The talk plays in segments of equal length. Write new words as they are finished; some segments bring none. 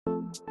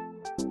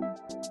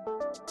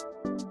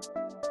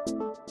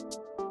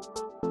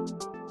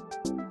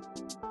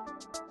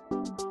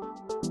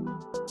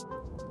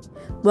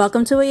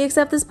Welcome to Will You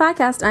Accept This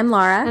Podcast. I'm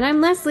Laura. And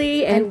I'm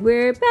Leslie, and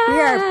we're back. We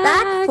are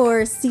back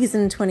for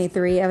season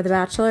 23 of The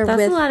Bachelor.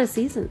 That's a lot of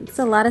seasons. It's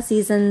a lot of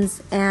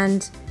seasons,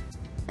 and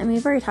I mean,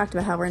 we've already talked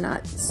about how we're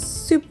not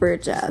super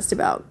jazzed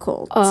about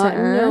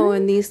Colton. No,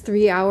 and these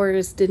 3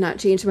 hours did not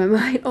change my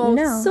mind.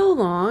 So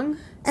long.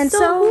 And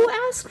so who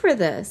asked for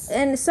this?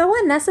 And so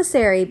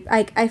unnecessary.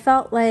 I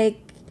felt like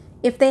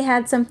if they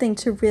had something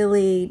to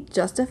really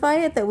justify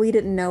it that we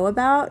didn't know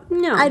about,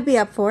 I'd be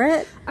up for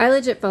it. I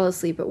legit fell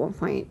asleep at one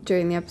point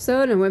during the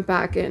episode and went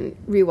back and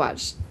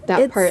rewatched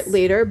that part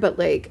later, but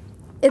I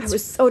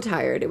was so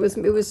tired. It was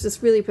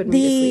just really putting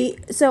me to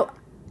sleep. So,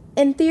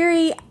 in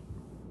theory,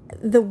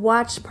 the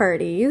watch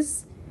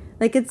parties,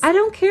 I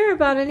don't care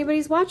about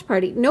anybody's watch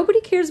party. Nobody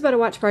cares about a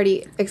watch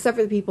party except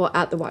for the people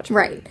at the watch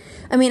party. Right.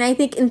 I mean, I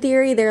think in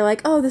theory they're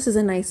like, oh, this is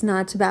a nice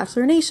nod to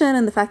Bachelor Nation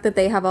and the fact that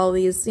they have all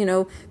these,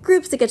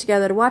 groups to get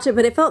together to watch it,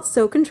 but it felt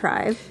so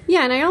contrived.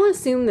 Yeah, and I'll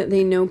assume that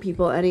they know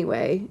people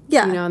anyway.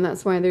 Yeah. And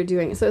that's why they're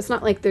doing it. So it's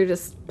not like they're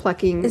just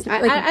plucking.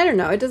 I don't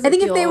know. It doesn't. I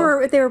think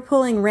if they were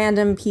pulling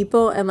random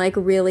people and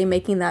really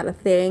making that a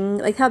thing,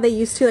 like how they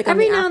used to,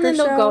 every now and then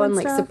they'll go and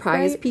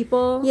surprise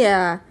people.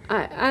 Yeah.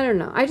 I don't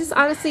know. I just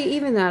honestly,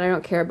 even that I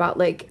don't care about.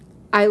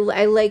 I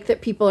like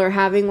that people are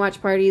having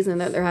watch parties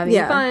and that they're having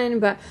fun,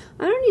 but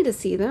I don't need to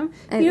see them.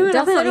 You know what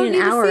definitely else I don't need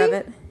need an hour of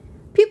it.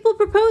 People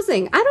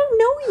proposing. I don't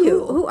know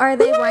you. Who are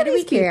they? Why do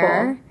we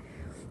care?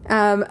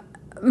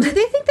 Do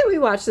they think that we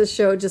watch this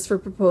show just for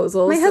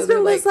proposals? My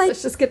husband was like,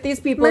 let's just get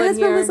these people in here. My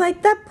husband was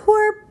like, that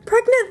poor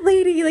pregnant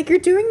lady, you're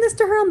doing this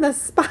to her on the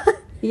spot.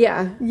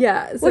 Yeah.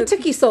 Yeah. So, what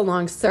took you so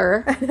long,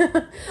 sir?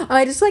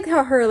 I just like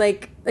how her, I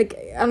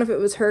don't know if it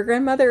was her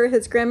grandmother or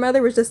his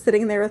grandmother was just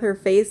sitting there with her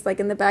face,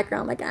 in the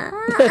background,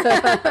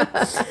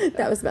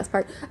 That was the best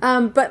part.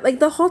 But,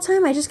 the whole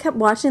time I just kept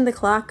watching the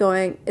clock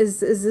going, is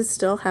this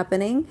still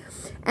happening?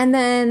 And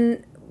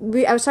then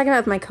I was talking about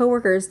with my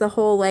coworkers, the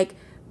whole,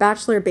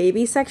 Bachelor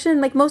baby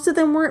section. Most of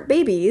them weren't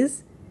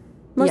babies.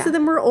 Most of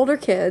them were older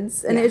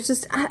kids, and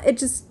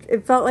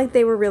it felt like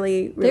they were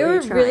really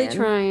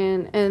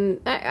trying.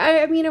 And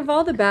I mean, of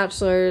all the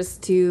Bachelors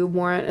to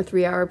warrant a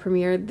 3-hour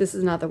premiere, this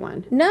is not the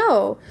one.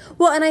 No.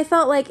 Well, and I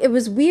felt like it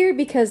was weird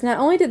because not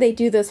only did they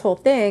do this whole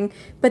thing,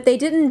 but they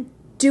didn't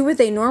do what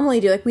they normally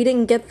do. We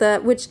didn't get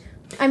more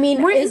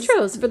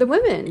intros for the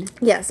women.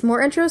 Yes, more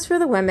intros for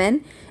the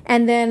women,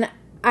 and then.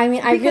 I'm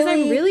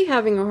really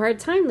having a hard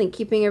time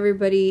keeping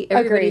everybody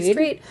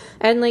straight,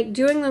 and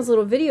doing those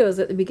little videos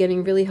at the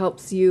beginning really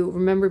helps you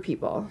remember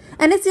people.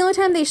 And it's the only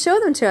time they show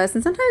them to us,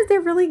 and sometimes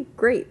they're really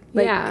great.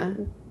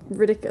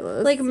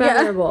 Ridiculous,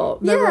 memorable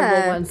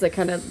ones that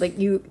kind of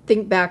you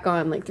think back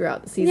on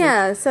throughout the season.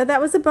 Yeah, so that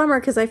was a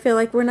bummer because I feel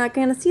like we're not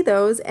going to see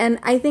those, and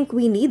I think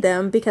we need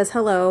them because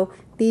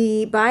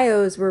the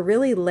bios were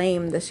really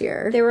lame this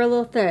year. They were a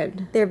little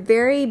thin. They're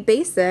very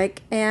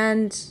basic,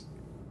 and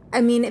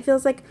I mean, it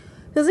feels like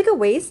a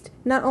waste,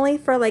 not only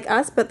for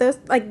us, but those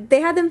they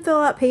had them fill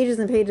out pages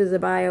and pages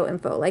of bio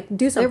info.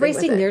 Do something. They're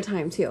wasting their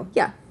time too.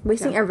 Yeah,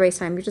 wasting everybody's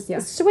time. It's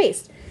just a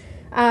waste.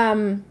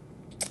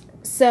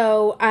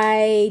 So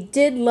I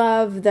did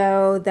love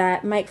though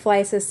that Mike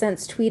Fleiss has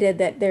since tweeted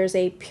that there's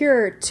a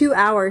pure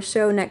 2-hour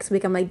show next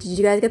week. I'm like, did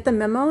you guys get the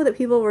memo that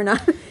people were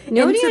not?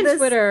 Nobody on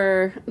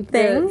Twitter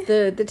thing.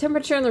 The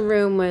temperature in the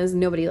room was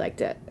nobody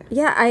liked it.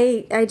 Yeah,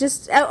 I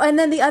just and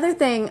then the other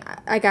thing,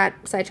 I got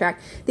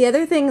sidetracked. The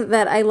other thing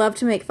that I love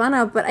to make fun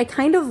of, but I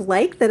kind of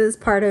like that as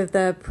part of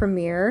the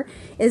premiere,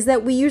 is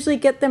that we usually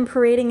get them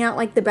parading out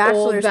the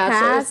Bachelor's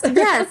past.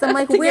 Yes, I'm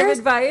like, where's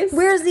the advice?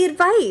 Where's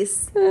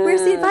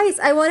the advice?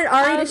 I wanted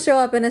Ari to show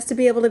up and us to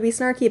be able to be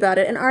snarky about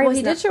it. And Ari,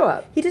 he did show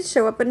up. He did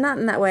show up, but not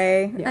in that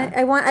way. Yeah.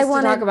 I wanted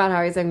to talk about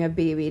how he's having a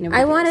baby.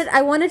 I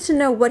wanted to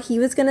know what he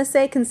was going to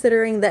say,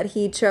 considering that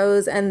he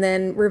chose and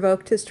then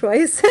revoked his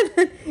choice.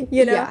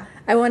 Yeah.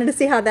 I wanted to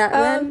see how that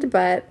went,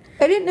 but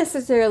I didn't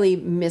necessarily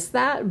miss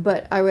that,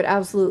 but I would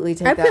absolutely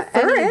take that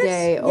any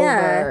day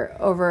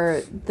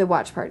over the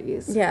watch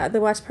parties. Yeah, the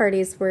watch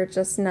parties were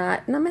just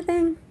not my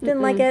thing.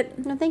 Didn't like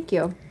it. No, thank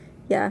you.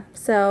 Yeah,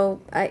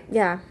 so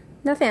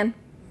no fan.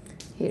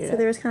 Hated it. So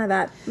there was kind of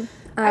that.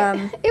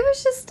 It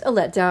was just a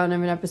letdown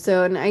of an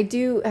episode, and I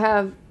do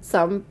have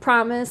some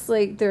promise.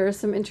 There are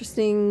some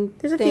interesting.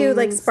 There's a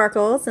few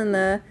sparkles in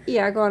the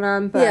going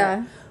on,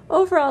 but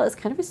overall, it's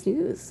kind of a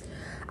snooze.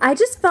 I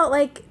just felt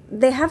like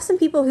they have some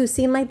people who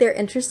seem like they're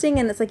interesting,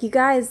 and it's you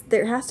guys,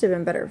 there has to have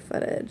been better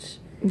footage.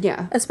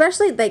 Yeah.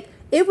 Especially,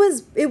 it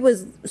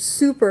was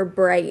super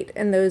bright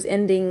in those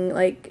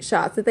ending,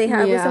 shots that they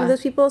have with some of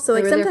those people. So,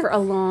 they were there for a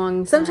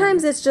long time.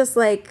 Sometimes it's just,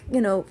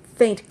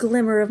 faint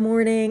glimmer of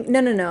morning.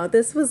 No.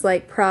 This was,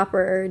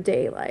 proper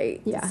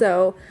daylight. Yeah.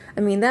 So,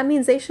 I mean, that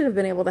means they should have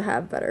been able to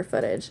have better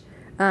footage.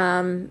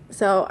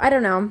 So, I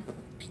don't know.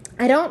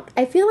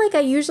 I feel like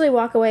I usually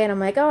walk away and I'm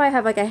like, oh, I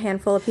have a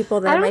handful of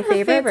people that are my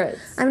favorites.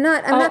 I'm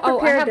not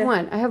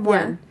prepared. I have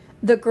one.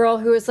 The girl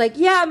who is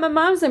my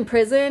mom's in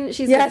prison.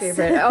 She's my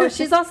favorite. Oh,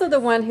 she's also the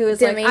one who is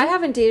Demi. I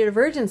haven't dated a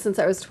virgin since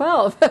I was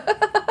 12.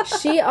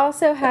 She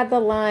also had the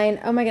line,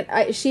 oh my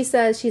God, she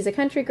says she's a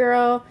country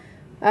girl,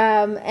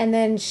 And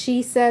then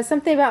she says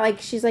something about, like,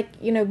 she's like,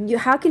 you know,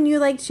 how can you,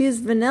 like, choose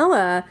a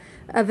vanilla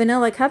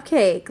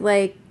cupcake?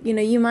 Like, you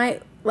know, you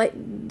might, like,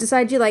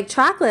 decide you like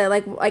chocolate.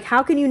 Like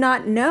how can you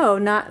not know?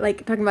 Not,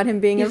 like, talking about him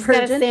being a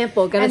virgin.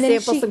 Gotta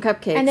sample some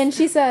cupcakes. And then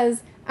she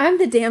says, I'm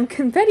the damn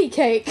confetti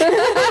cake. Like,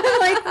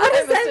 what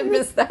does that mean?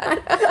 Missed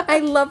that. I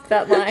loved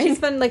that line. She's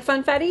fun, like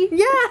funfetti?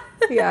 Yeah.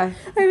 Yeah.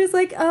 I was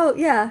like, oh,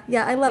 yeah,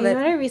 I love it. You know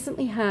what I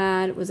recently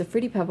had was a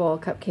Fruity Pebble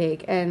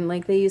cupcake, and,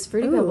 like, they use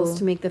Fruity Pebbles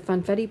to make the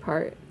funfetti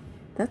part.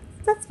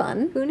 That's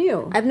fun. Who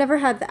knew? I've never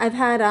had, I've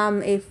had,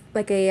 a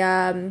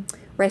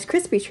Rice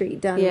Krispie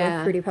treat done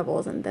with Fruity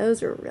Pebbles, and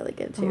those are really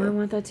good, too. Oh, I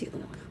want that too.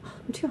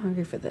 I'm too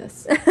hungry for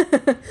this.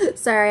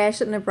 Sorry, I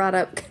shouldn't have brought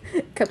up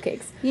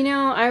cupcakes. You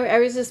know, I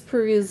was just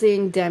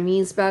perusing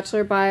Demi's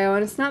Bachelor bio,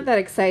 and it's not that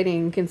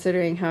exciting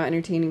considering how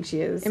entertaining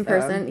she is. In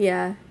person,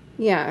 yeah.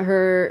 Yeah,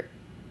 her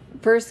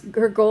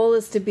goal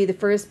is to be the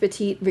first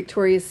petite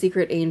Victoria's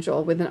Secret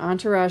angel with an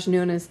entourage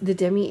known as the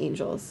Demi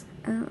Angels.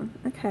 Oh,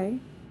 okay.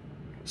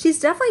 She's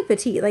definitely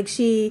petite. Like,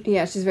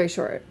 Yeah, she's very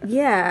short.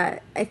 Yeah.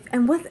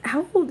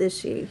 How old is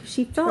she?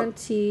 She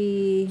felt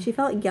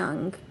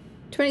young.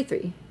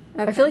 23.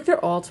 Okay. I feel like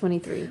they're all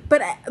 23.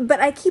 But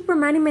I keep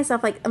reminding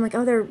myself, like, I'm like,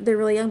 oh, they're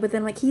really young, but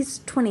then, like, he's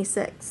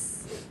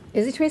 26.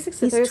 Is he 26?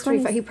 He's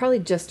 25. He probably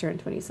just turned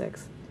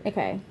 26.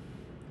 Okay.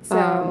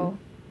 So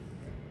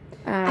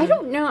I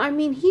don't know. I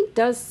mean, he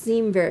does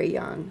seem very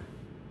young.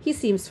 He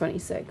seems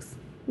 26.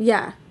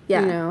 Yeah.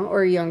 You know,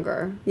 or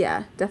younger.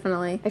 Yeah,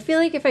 definitely. I feel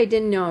like if I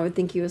didn't know, I would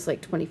think he was like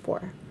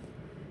 24.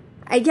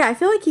 I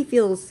feel like he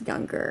feels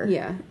younger.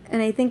 Yeah.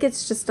 And I think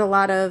it's just a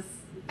lot of...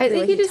 I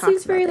think he just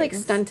seems very, like,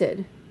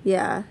 stunted.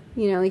 Yeah.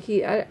 You know, like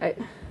God,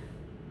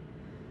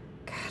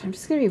 I'm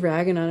just going to be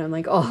ragging on him,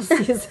 like, all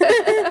season.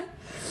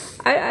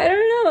 I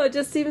don't know. It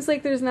just seems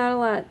like there's not a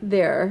lot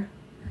there.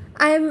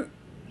 I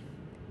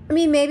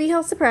mean, maybe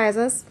he'll surprise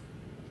us.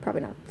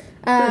 Probably not.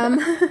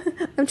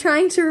 I'm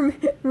trying to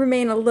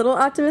remain a little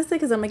optimistic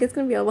because I'm like, it's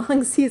going to be a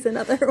long season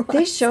otherwise.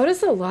 They showed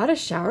us a lot of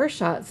shower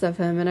shots of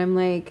him, and I'm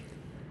like,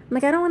 I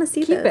don't want to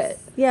see keep this.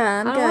 it.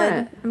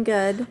 Yeah, I'm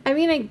good. I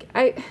mean,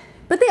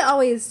 but they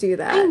always do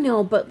that. I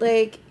know, but,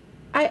 like,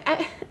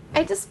 I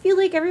just feel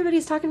like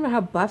everybody's talking about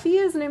how buff he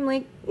is, and I'm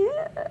like,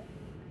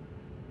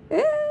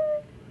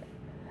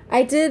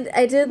 I did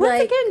Once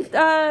like... again,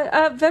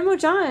 Venmo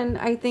John,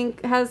 I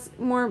think, has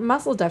more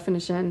muscle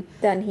definition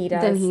than he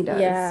does.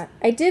 Yeah.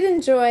 I did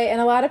enjoy, and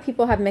a lot of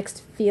people have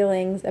mixed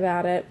feelings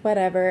about it.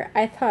 Whatever.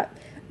 I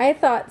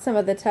thought some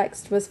of the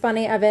text was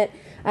funny of it.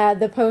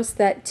 The post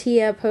that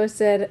Tia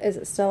posted, is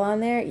it still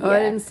on there? Oh, yeah. I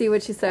didn't see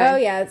what she said. Oh,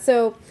 yeah.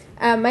 So,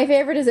 my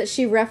favorite is that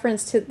she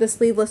referenced to the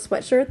sleeveless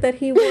sweatshirt that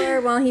he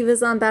wore while he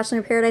was on Bachelor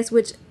in Paradise,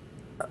 which...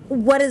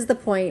 What is the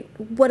point?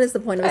 What is the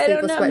point of a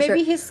sleeveless sweatshirt? I don't know.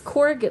 Maybe his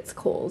core gets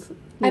cold.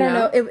 I don't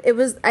know.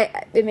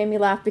 It made me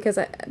laugh because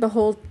the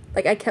whole,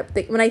 like, I kept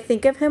thinking, when I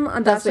think of him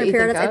on Bachelor in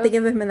Paradise, I think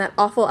of him in that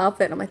awful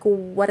outfit. I'm like, well,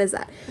 what is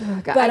that?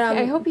 Oh, God. But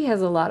I hope he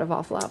has a lot of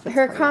awful outfits.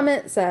 Her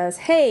comment says,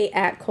 "Hey,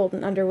 at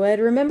Colton Underwood,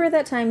 remember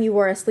that time you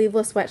wore a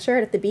sleeveless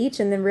sweatshirt at the beach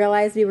and then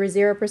realized we were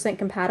 0%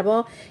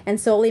 compatible and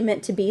solely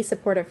meant to be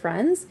supportive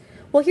friends?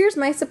 Well, here's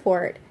my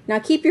support. Now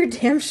keep your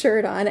damn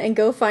shirt on and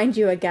go find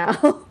you a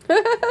gal."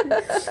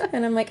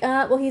 And I'm like,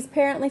 well, he's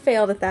apparently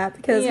failed at that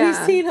because we've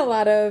seen a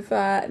lot of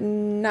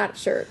not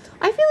shirt.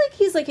 I feel like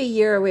he's like a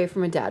year away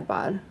from a dad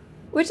bod,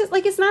 which is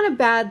like, it's not a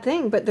bad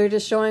thing, but they're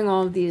just showing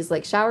all of these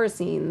like shower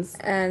scenes,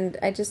 and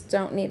I just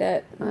don't need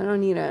it. I don't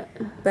need it.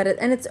 But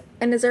it's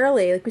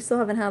early. Like, we still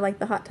haven't had like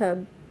the hot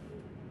tub.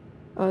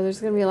 Oh,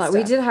 there's gonna be a lot.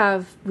 We did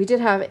have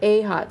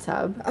a hot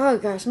tub. Oh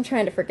gosh, I'm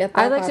trying to forget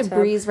that. I like to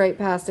breeze right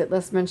past it.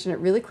 Let's mention it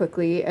really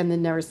quickly and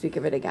then never speak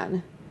of it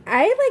again.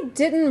 I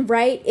didn't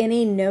write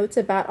any notes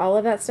about all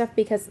of that stuff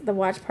because the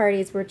watch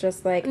parties were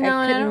just like, no,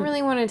 I don't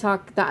really want to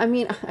talk that. I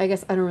mean, I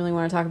guess I don't really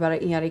want to talk about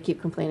it. Yet I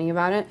keep complaining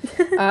about it.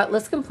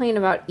 Let's complain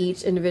about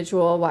each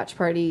individual watch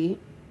party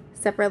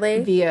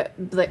separately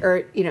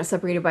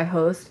separated by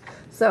host.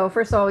 So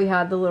first of all, we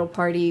had the little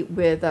party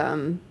with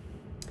the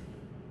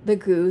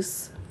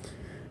goose.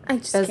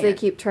 They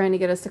keep trying to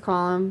get us to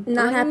call him.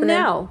 Not happening.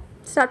 No.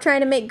 Stop trying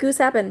to make Goose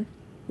happen.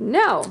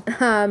 No.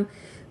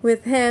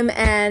 With him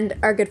and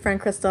our good friend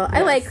Crystal.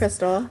 Yes. I like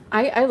Crystal.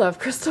 I love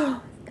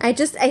Crystal. I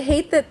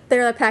hate that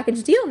they're a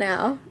package deal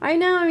now. I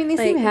know. I mean, they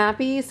seem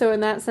happy, so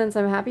in that sense,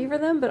 I'm happy for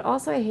them, but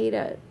also I hate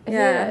it. I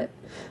hate it.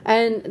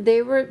 And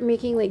they were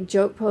making, like,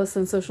 joke posts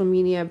on social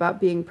media about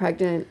being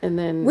pregnant, and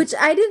then... Which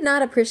I did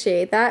not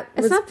appreciate.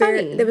 It's not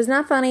funny. It was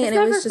not funny, and it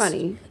was just...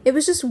 funny. It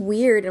was just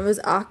weird, and it was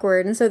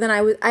awkward, and so then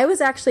I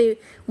was actually...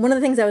 One of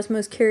the things I was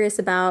most curious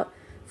about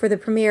for the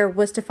premiere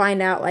was to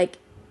find out, like,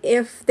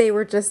 if they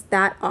were just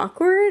that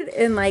awkward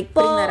and, like,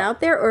 putting that out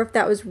there, or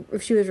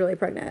if she was really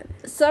pregnant.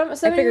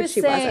 Somebody was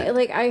saying,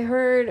 like, I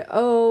heard,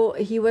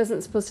 he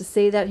wasn't supposed to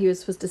say that. He was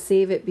supposed to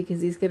save it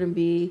because he's going to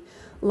be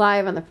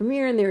live on the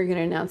premiere and they were going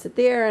to announce it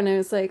there. And I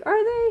was like,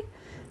 are they?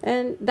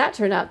 And that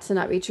turned out to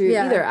not be true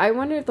either. I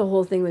wonder if the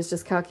whole thing was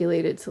just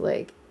calculated to,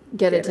 like,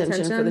 get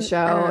attention for the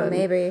show. And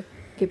maybe.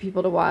 Get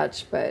people to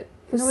watch, but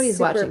nobody's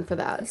watching for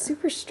that.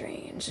 Super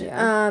strange.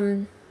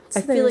 Yeah.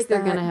 I feel like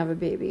they're gonna have a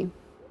baby.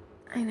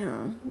 I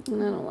know.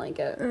 And I don't like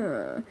it.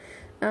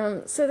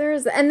 So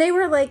there's, and they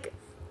were like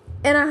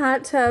in a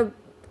hot tub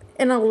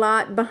in a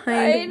lot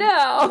behind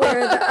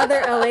where the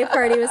other LA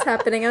party was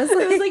happening. I was like,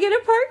 it was like in a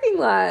parking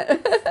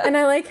lot. And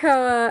I like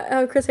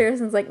how Chris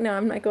Harrison's like, no,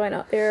 I'm not going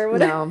out there or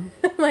whatever. No.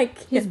 I'm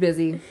like, he's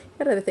busy.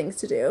 Got other things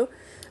to do.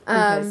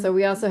 Okay, so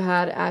we also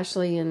had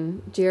Ashley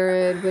and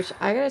Jared, which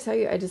I gotta tell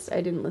you, I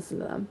didn't listen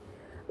to them.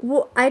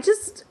 Well, I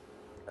just,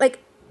 like,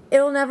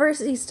 it'll never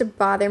cease to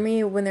bother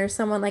me when there's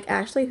someone like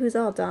Ashley who's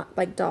all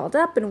dolled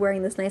up and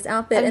wearing this nice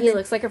outfit. And he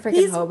looks like a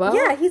freaking hobo.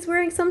 Yeah, he's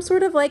wearing some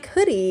sort of, like,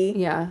 hoodie.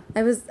 Yeah.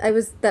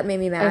 That made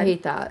me mad. I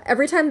hate that.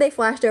 Every time they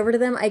flashed over to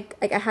them, I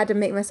had to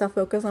make myself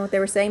focus on what they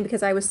were saying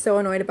because I was so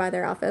annoyed by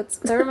their outfits.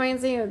 That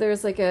reminds me of,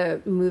 there's, like,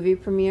 a movie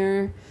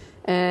premiere,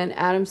 and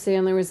Adam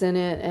Sandler was in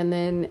it, and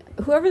then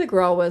whoever the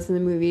girl was in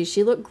the movie,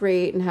 she looked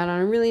great and had on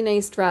a really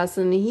nice dress,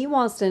 and he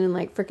waltzed in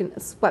like freaking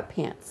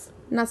sweatpants.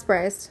 Not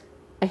surprised.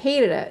 I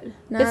hated it.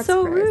 Not it's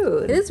so surprised.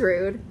 rude. It is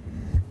rude.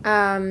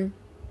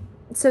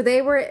 So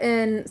they were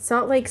in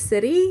Salt Lake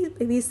City.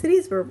 Like, these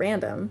cities were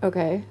random.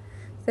 Okay.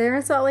 They were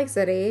in Salt Lake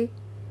City.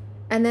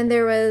 And then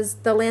there was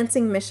the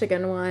Lansing,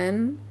 Michigan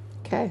one.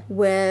 Okay.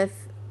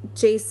 With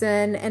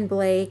Jason and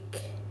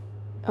Blake.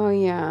 Oh,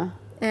 yeah.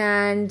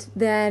 And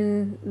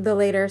then the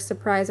later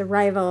surprise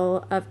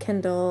arrival of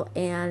Kendall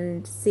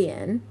and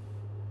Cian.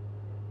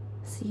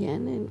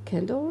 Cian and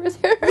Kendall were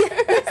there?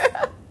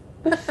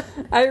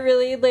 I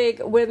really,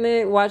 like, when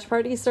the watch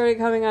party started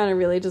coming on, I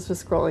really just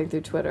was scrolling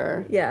through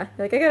Twitter. Yeah,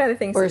 like, I got other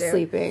things to do. Or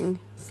sleeping,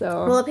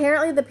 so. Well,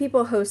 apparently the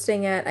people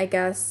hosting it, I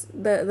guess,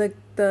 the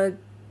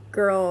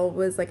girl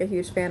was, like, a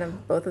huge fan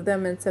of both of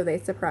them, and so they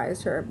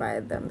surprised her by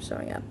them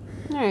showing up.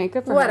 All right,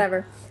 good for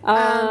Whatever.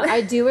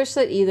 I do wish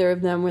that either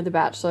of them were the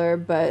Bachelor,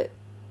 but,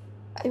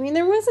 I mean,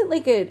 there wasn't,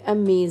 like, an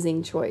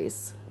amazing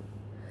choice.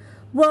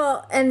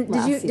 Well, and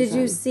did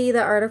you see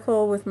the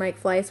article with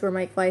Mike Fleiss where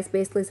Mike Fleiss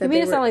basically said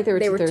it sound like they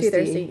were too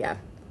thirsty. Yeah,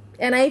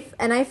 and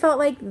I felt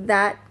like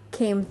that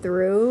came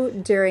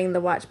through during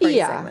the watch party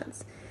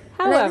segments.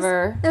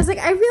 However, I was like,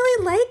 I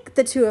really like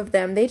the two of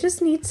them. They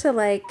just need to,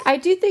 like, I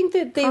do think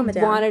that they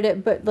wanted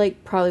it, but,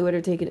 like, probably would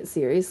have taken it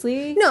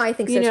seriously. No, I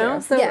think so,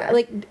 too. So, yeah.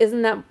 like,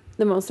 isn't that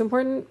the most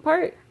important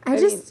part?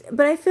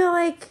 But I feel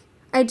like,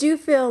 I do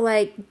feel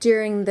like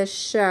during the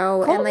show,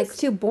 Colton's and, like,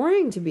 too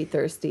boring to be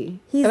thirsty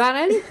about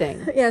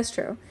anything. Yeah, it's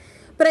true.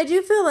 But I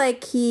do feel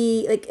like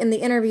he, like, in the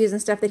interviews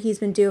and stuff that he's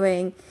been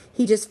doing,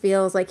 he just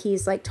feels like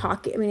he's, like,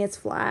 talking. I mean, it's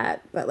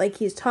flat, but, like,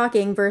 he's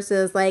talking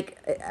versus, like,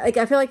 I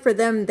feel like for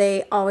them,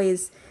 they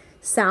always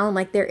sound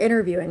like they're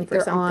interviewing for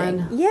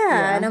something.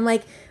 Yeah, and I'm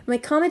like,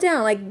 calm it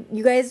down. Like,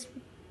 you guys,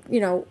 you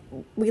know,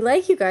 we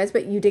like you guys,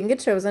 but you didn't get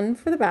chosen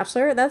for The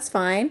Bachelor. That's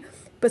fine.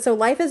 But so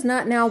life is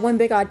not now one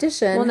big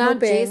audition. Well, now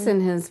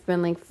Jason has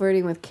been, like,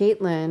 flirting with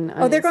Caitlyn.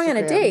 Oh, they're going on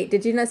a date.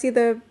 Did you not see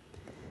the...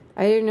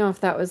 I didn't know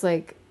if that was,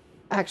 like,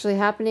 actually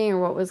happening or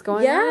what was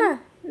going on. Yeah,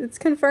 it's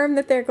confirmed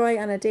that they're going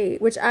on a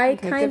date, which I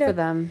kind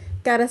of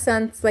got a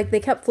sense, like, they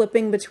kept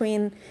flipping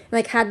between,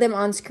 like, had them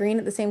on screen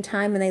at the same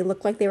time, and they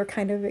looked like they were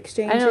kind of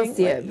exchanging. I don't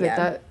see it, but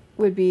that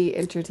would be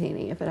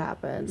entertaining if it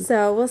happened.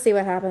 So we'll see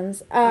what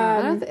happens.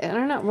 I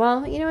don't know.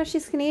 Well, you know what?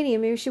 She's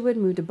Canadian. Maybe she would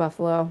move to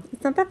Buffalo.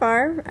 It's not that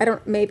far. I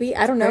don't know.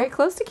 Very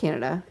close to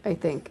Canada, I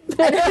think.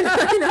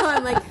 I know.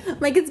 I'm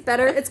like, it's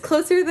better. It's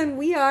closer than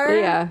we are.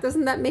 Yeah.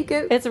 Doesn't that make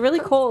it? It's really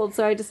cold,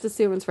 so I just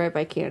assume it's right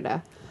by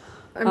Canada.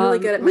 I'm really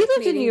good at my We lived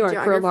Canadian in New York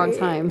geography. for a long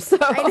time, so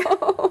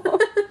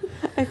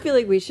I feel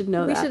like we should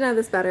know that. We should know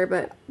this better,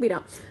 but we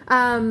don't.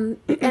 And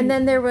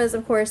then there was,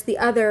 of course, the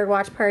other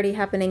watch party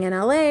happening in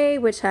LA,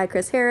 which had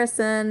Chris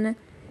Harrison,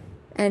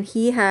 and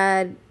he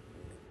had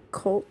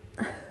Colt.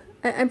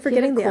 I'm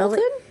forgetting the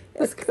Colton?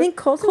 I think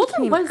Colton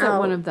came was out. at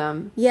one of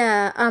them.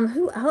 Yeah. I'm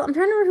trying to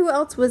remember who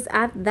else was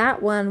at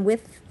that one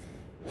with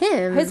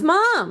him. His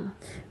mom.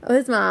 Oh,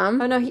 his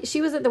mom. Oh no,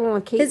 she was at the one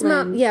with Caitlyn. His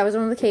mom. Yeah, it was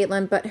the one with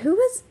Caitlyn. But who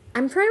was?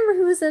 I'm trying to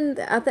remember who was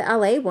at the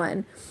LA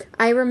one.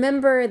 I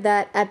remember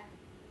that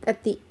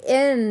at the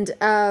end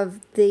of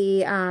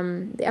the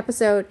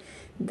episode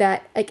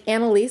that, like,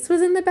 Annalise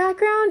was in the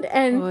background,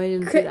 and I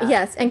didn't see that.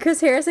 Yes, and Chris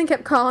Harrison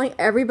kept calling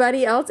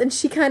everybody else, and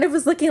she kind of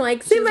was looking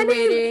like, say my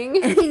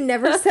name, and he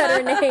never said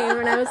her name,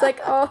 and I was like,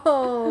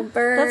 oh,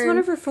 burn. That's one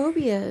of her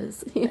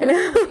phobias. You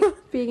know?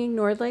 Being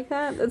ignored like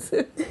that. That's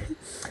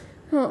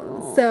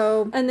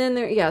So and then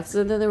there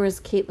was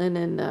Caitlyn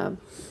and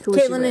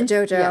Caitlyn and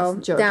JoJo,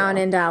 yes, JoJo down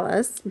in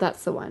Dallas.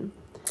 That's the one.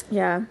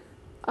 Yeah.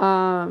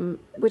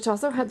 Which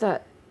also had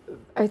that.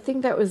 I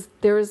think that was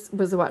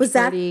a watch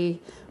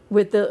party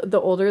with the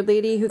older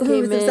lady who came in,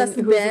 who was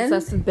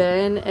obsessed with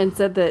Ben, and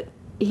said that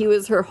he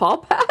was her hall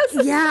pass.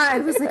 Yeah, I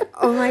was like,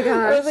 oh my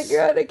gosh. I was like,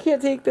 God, I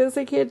can't take this.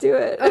 I can't do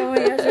it. Oh my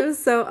gosh, it was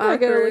so awkward. I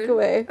gotta look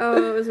away.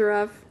 Oh, it was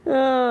rough.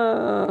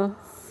 Oh.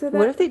 So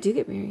what if they do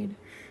get married?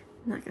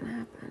 Not gonna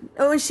happen.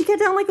 Oh, and she got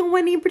down like a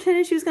one knee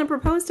pretending she was gonna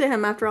propose to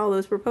him after all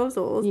those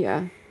proposals.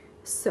 Yeah.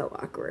 So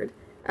awkward.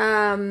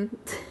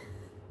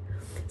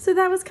 So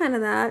that was kind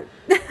of that.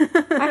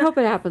 I hope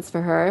it happens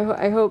for her.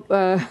 I hope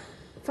that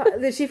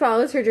she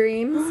follows her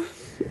dreams.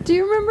 Do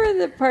you remember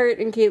the part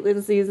in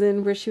Caitlin's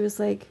season where she was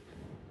like,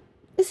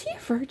 "Is he a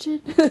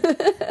virgin?"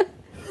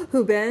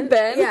 Who, Ben?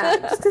 Ben. Yeah,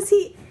 just because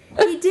he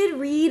did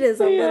read as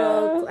a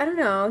little. I don't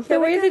know. The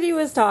way that he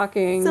was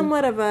talking,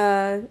 somewhat of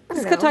a.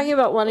 Just kept talking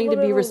about wanting to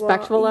be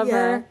respectful of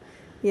her.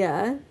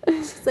 Yeah,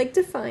 she's like,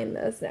 define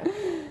this now.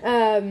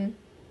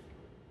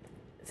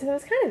 So that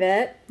was kind of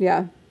it.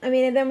 Yeah. I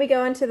mean, and then we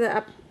go into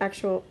the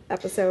actual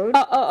episode.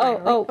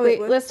 Wait,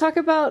 let's talk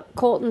about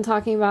Colton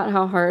talking about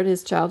how hard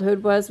his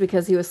childhood was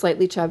because he was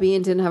slightly chubby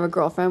and didn't have a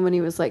girlfriend when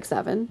he was like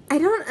 7. I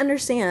don't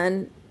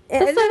understand.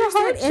 That's I don't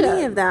understand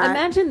any of that.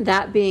 Imagine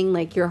that being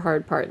like your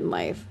hard part in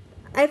life.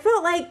 I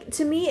felt like,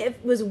 to me,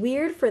 it was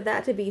weird for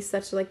that to be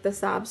such like the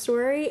sob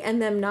story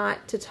and them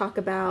not to talk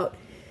about.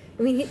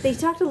 I mean, they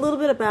talked a little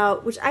bit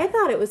about, which I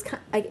thought it was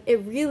like,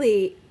 it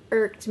really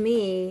irked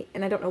me,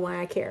 and I don't know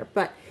why I care,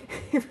 but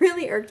it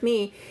really irked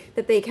me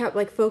that they kept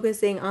like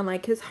focusing on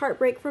like his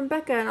heartbreak from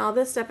Becca and all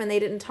this stuff, and they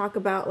didn't talk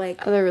about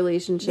like other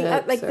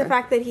relationships, the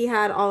fact that he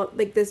had all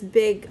like this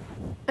big.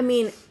 I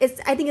mean,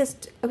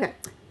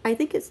 I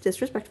think it's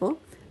disrespectful.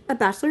 A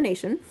Bachelor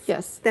Nation.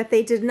 Yes. That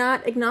they did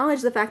not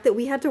acknowledge the fact that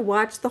we had to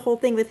watch the whole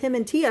thing with him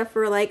and Tia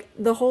for like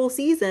the whole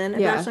season of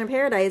Bachelor in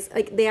Paradise.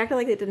 Like they acted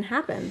like it didn't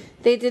happen.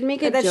 They did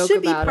make a joke about it. That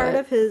should be part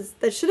of his.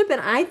 That should have been,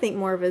 I think,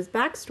 more of his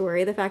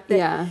backstory. The fact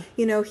that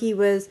he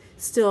was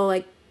still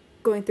like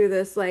going through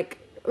this like.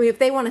 I mean, if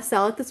they want to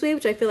sell it this way,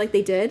 which I feel like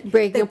they did,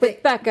 breaking up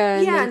with Becca,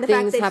 and the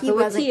things happened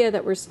with Tia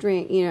that were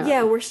strained.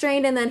 We're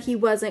strained, and then he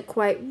wasn't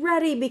quite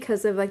ready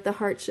because of like the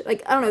hardship.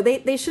 Like I don't know,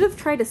 they should have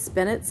tried to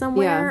spin it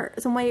somewhere,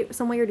 some way,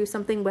 or do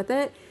something with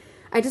it.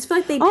 I just feel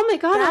like they. Oh my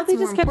god! All they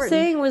just kept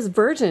saying was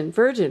virgin.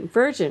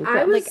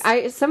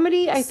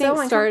 Somebody I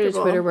think started a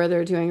Twitter where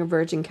they're doing a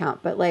virgin count,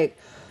 but like,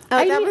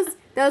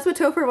 that was what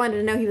Topher wanted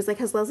to know. He was like,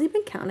 has Leslie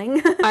been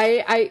counting?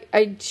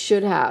 I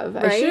should have.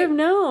 Right? I should have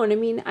known. I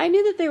mean, I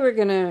knew that they were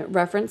going to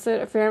reference it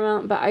a fair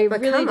amount, but I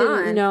really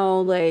didn't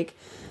know, like,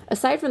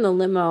 aside from the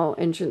limo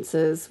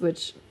entrances,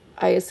 which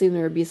I assume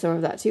there would be some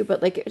of that too,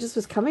 but, like, it just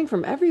was coming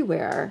from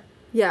everywhere.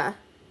 Yeah.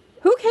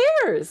 Who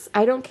cares?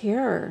 I don't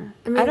care.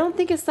 I mean, I don't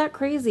think it's that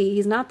crazy.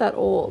 He's not that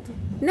old.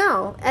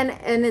 No. And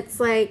it's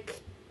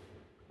like...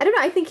 I don't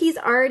know. I think he's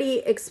already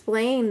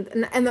explained,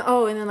 and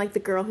then like the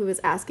girl who was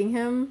asking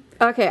him.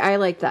 Okay, I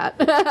like that.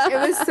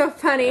 It was so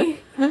funny.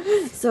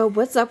 So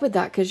what's up with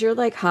that? Because you're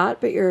like hot,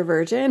 but you're a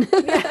virgin.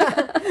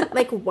 Yeah.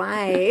 Like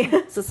why?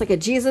 So it's like a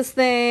Jesus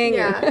thing.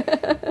 Yeah.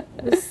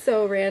 It was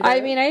so random. I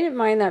mean, I didn't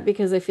mind that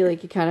because I feel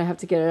like you kind of have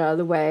to get it out of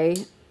the way,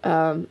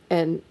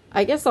 and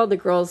I guess all the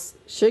girls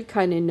should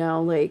kind of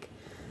know like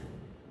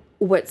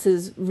what's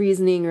his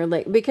reasoning or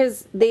like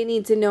because they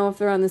need to know if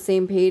they're on the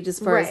same page as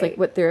far as like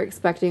what they're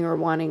expecting or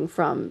wanting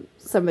from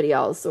somebody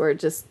else or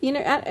just like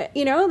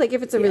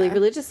if it's a really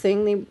religious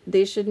thing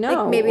they should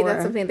know like maybe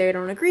that's something they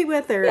don't agree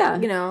with or I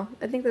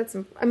think that's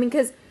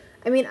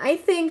I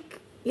think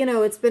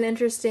it's been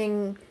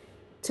interesting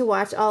to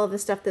watch all of the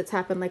stuff that's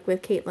happened like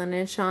with Caitlyn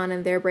and Sean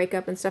and their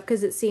breakup and stuff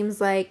because it seems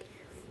like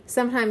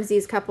sometimes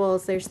these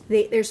couples,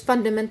 there's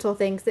fundamental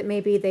things that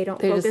maybe they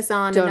don't focus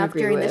on enough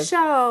during the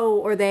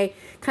show, or they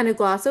kind of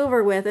gloss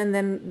over with, and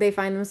then they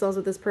find themselves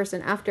with this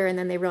person after, and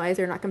then they realize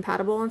they're not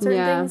compatible on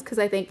certain things. Because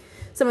I think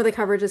some of the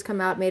coverage has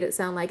come out made it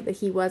sound like that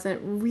he wasn't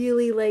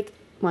really like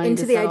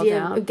into the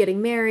idea of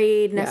getting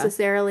married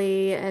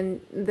necessarily,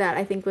 and that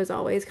I think was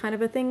always kind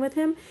of a thing with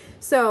him.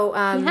 So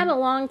he had a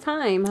long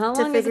time. How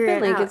long has it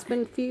been? Like it's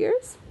been a few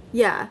years.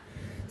 Yeah.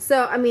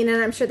 So I mean,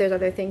 and I'm sure there's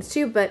other things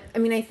too, but I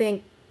mean, I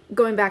think.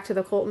 Going back to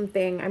the Colton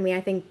thing, I mean,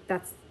 I think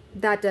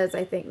that does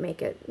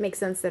make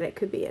sense that it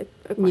could be a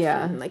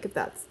question, like if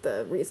that's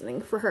the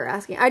reasoning for her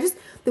asking.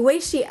 The way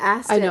she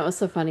asked I know, it was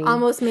so funny.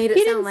 Almost made it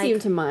sound like... He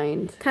didn't seem to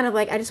mind. Kind of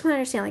like, I just want to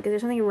understand, like, is there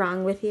something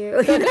wrong with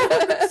you?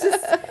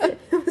 It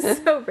was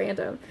so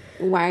random.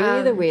 Why are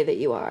you the way that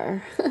you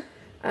are?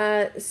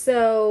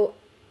 So,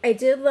 I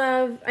do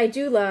love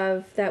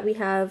that we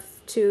have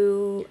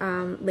two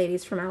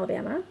ladies from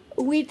Alabama.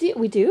 We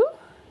do?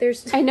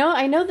 I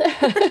know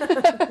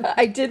that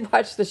I did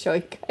watch the show,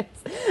 you guys.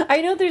 I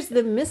know there's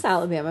the Miss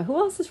Alabama. Who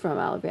else is from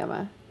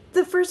Alabama?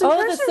 The first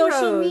impression the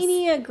social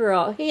media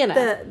girl,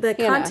 Hannah. The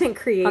content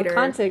creator. A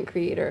content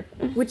creator.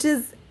 Which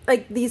is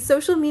like these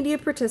social media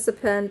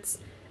participants,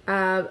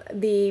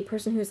 the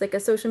person who's like a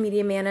social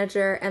media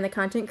manager and the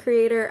content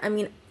creator. I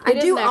mean, I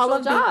do all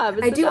of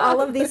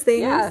these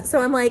things.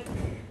 So I'm like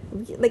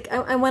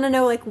I want to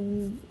know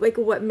like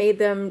what made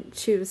them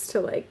choose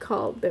to like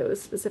call those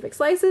specific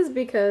slices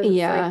because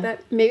like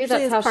that maybe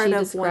that's how part she of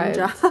described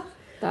one job.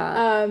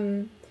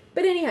 That.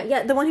 But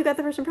anyhow, the one who got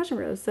the first impression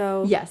rose.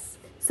 So yes.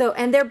 So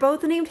and they're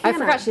both named Hannah. I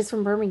forgot she's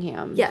from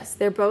Birmingham. Yes,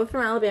 they're both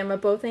from Alabama,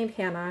 both named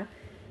Hannah.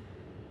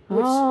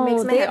 Which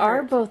makes my they head are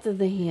hurt. Both of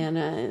the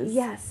Hannahs.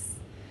 Yes.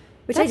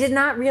 Which I did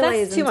not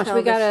realize. That's too much.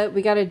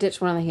 We gotta ditch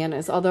one of the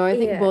Hannahs. Although I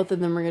think both of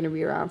them are going to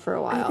be around for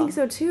a while. I think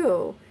so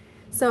too.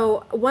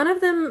 So one of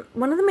them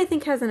I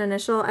think has an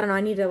initial. I don't know.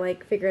 I need to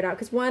like figure it out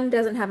because one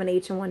doesn't have an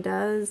H and one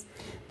does.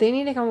 They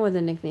need to come up with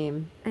a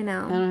nickname. I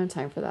know. I don't have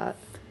time for that.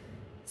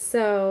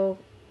 So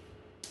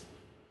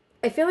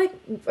I feel like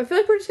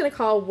we're just gonna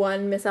call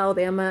one Miss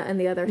Alabama and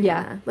the other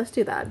Hannah. Let's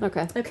do that.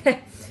 Okay. Okay.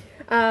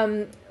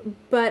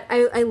 But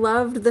I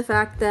loved the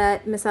fact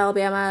that Miss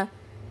Alabama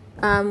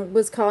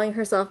was calling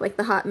herself like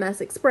the Hot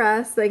Mess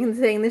Express, like, and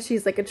saying that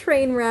she's like a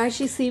train wreck.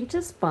 She seemed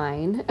just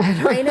fine.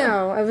 I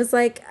know. I was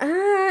like,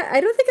 I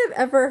don't think I've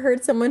ever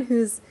heard someone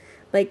who's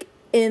like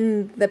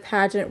in the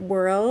pageant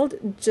world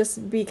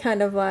just be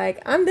kind of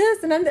like, I'm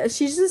this and I'm this.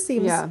 She just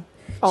seems. Yeah.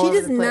 She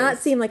does not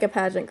seem like a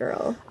pageant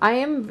girl.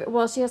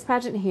 Well, she has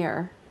pageant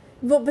hair.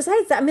 Well,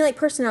 besides that, I mean, like,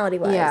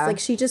 personality-wise. Yeah. Like,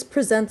 she just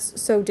presents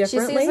so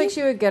differently. She seems like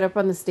she would get up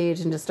on the stage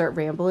and just start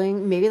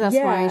rambling. Maybe that's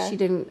why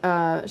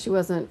she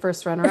wasn't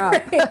first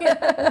runner-up.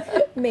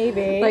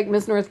 Maybe. Like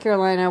Miss North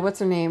Carolina, what's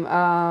her name?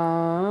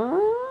 I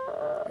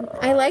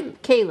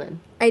like... Kaylin.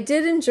 I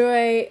did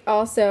enjoy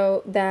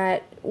also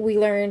that we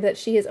learned that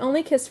she has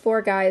only kissed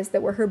 4 guys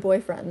that were her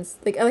boyfriends.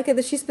 Like, I like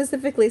that she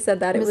specifically said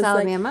that. Miss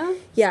Alabama?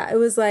 Like, yeah, it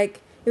was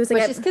like... But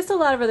she's kissed a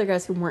lot of other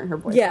guys who weren't her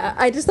boyfriend. Yeah,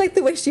 I just like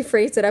the way she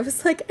phrased it. I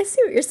was like, I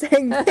see what you're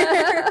saying there.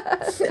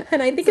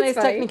 And I think it's nice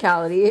funny.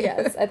 Technicality.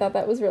 Yes, I thought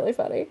that was really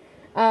funny.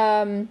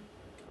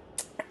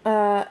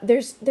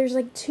 There's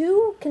like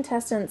 2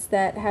 contestants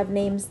that have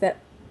names that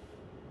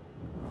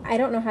I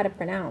don't know how to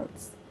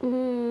pronounce.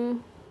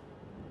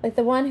 Like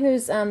the one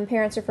whose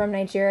parents are from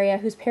Nigeria,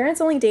 whose parents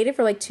only dated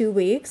for like 2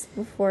 weeks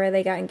before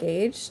they got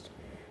engaged.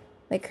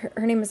 Like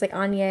her name is like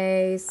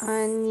Anya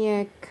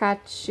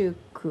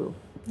Kachuku.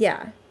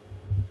 Yeah.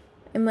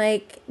 I'm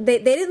like, they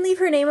didn't leave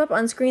her name up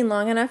on screen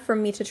long enough for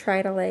me to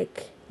try to,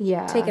 like,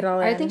 take it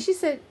all in. I think she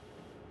said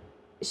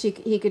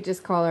he could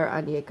just call her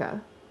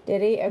Anyeka.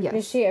 Did he? Yes.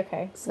 Is she?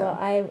 Okay. So. Well,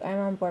 I'm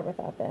on board with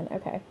that then.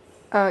 Okay.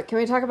 Can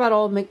we talk about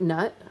old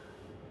McNutt?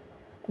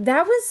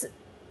 That was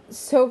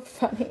so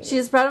funny. She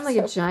just brought him, like,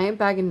 a giant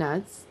bag of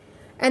nuts.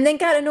 And then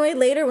got annoyed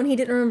later when he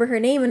didn't remember her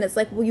name, and it's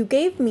like, well, you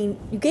gave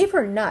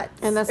her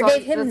nuts. And that's all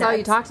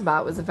you talked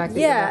about was the fact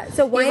that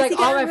so why he's like,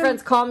 all my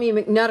friends call me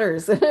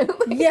McNutters.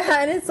 Yeah,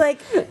 and it's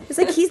like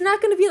he's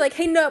not going to be like,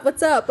 hey, Nut,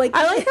 what's up? Like,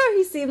 I like how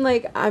he seemed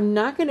like, I'm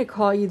not going to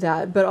call you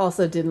that, but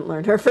also didn't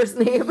learn her first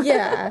name.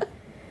 Yeah.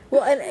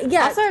 Well, and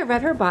yeah. Also, I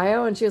read her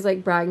bio, and she was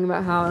like bragging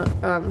about how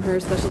her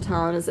special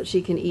talent is that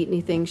she can eat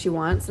anything she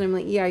wants. And I'm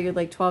like, yeah, you're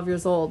like 12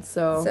 years old,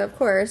 so of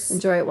course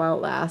enjoy it while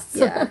it lasts.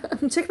 Yeah,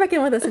 check back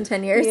in with us in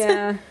 10 years.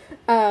 Yeah.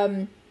 There's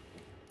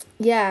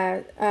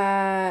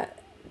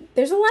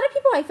a lot of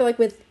people I feel like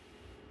with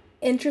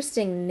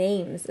interesting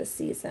names this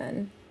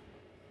season.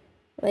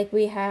 Like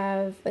we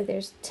have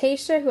there's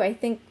Tasha, who I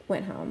think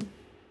went home.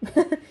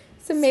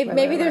 So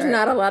maybe there's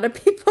not a lot of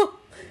people.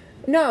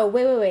 No,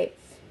 wait.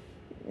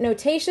 No,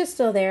 Tasha's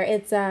still there.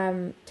 It's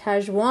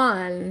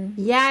Tajwan.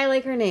 Yeah, I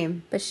like her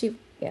name. But is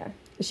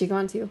she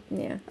gone too?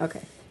 Yeah.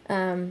 Okay.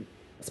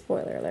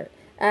 Spoiler alert.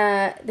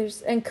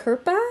 There's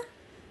Kirpa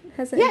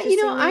has an interesting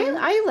name.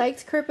 I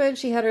liked Kirpa, and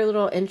she had her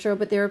little intro,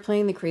 but they were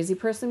playing the crazy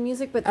person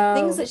music, but the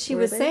things that she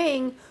was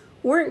saying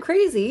weren't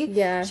crazy.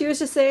 Yeah. She was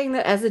just saying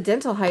that as a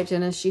dental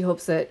hygienist, she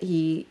hopes that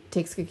he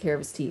takes good care of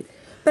his teeth.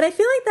 But I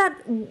feel like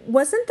that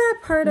wasn't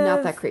part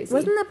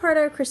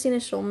of Christina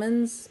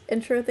Schulman's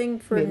intro thing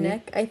for Maybe.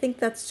 Nick. I think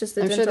that's just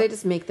I'm sure they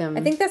just make them.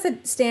 I think that's a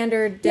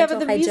standard dental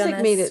hygienist. Yeah, but the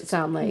music made it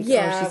sound like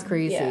she's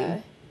crazy.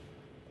 Yeah.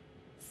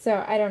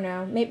 So I don't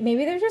know.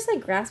 Maybe they're just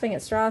like grasping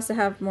at straws to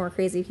have more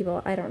crazy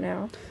people. I don't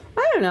know.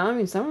 I don't know. I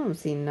mean, some of them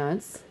seem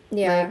nuts.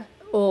 Yeah.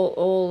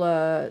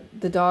 Like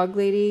the dog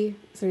lady.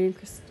 Is her name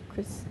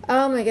Chris?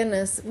 Oh my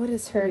goodness! What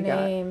is her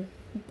name?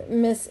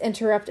 Miss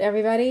Interrupt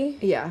Everybody.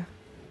 Yeah.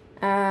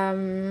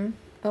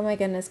 Oh my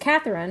goodness,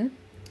 Catherine.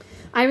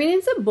 I mean,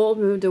 it's a bold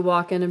move to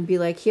walk in and be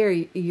like, "Here,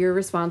 you're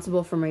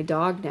responsible for my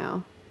dog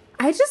now."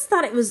 I just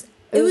thought it was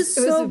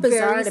so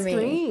bizarre to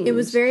me. It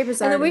was very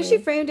bizarre. And the way she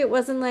framed it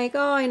wasn't like,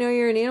 "Oh, I know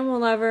you're an animal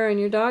lover and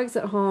your dog's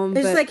at home."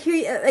 It's just like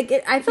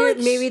I feel like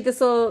maybe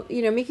this will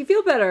make you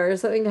feel better or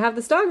something to have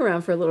this dog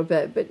around for a little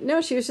bit. But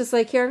no, she was just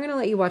like, "Here, I'm going to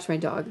let you watch my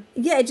dog."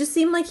 Yeah, it just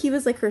seemed like he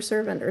was like her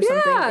servant or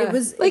something. It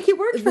was like he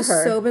worked for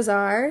her. It was so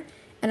bizarre,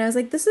 and I was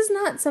like, "This is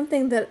not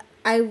something that."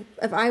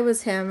 If I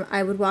was him,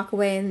 I would walk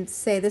away and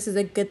say this is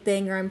a good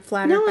thing, or I'm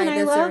flattered by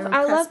this.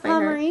 I love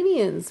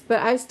Pomeranians, but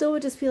I still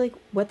would just be like,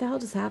 what the hell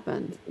just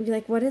happened? Be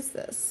like, what is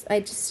this? I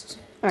just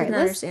did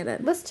not understand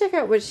it. Let's check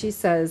out what she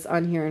says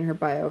on here in her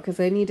bio, because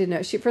I need to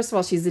know. First of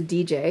all, she's a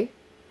DJ.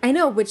 I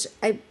know,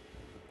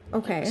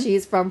 okay.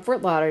 She's from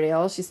Fort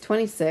Lauderdale. She's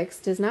 26.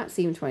 Does not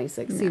seem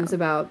 26. No. Seems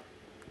about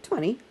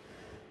 20.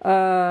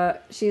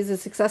 She's a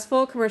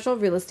successful commercial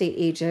real estate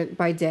agent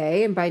by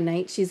day, and by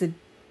night she's a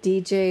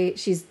DJ.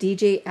 She's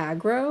DJ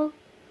aggro.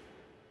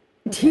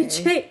 Okay.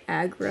 DJ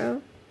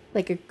aggro?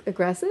 Like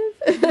aggressive?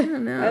 I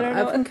don't know.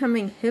 Up and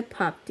coming hip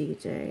hop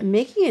DJ.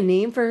 Making a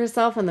name for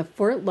herself on the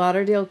Fort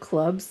Lauderdale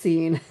club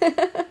scene.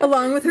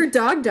 Along with her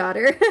dog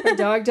daughter. Her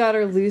dog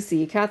daughter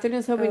Lucy. Catherine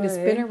is hoping to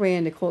spin her way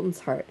into Colton's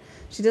heart.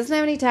 She doesn't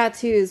have any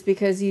tattoos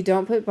because you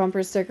don't put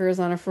bumper stickers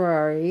on a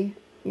Ferrari.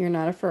 You're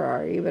not a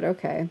Ferrari, but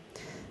okay.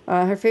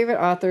 Her favorite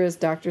author is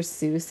Dr.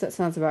 Seuss. That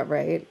sounds about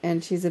right.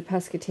 And she's a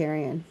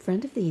pescatarian.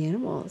 Friend of the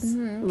animals.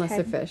 Unless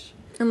they're fish.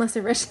 Unless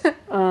they're fish.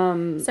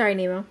 Sorry,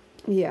 Nemo.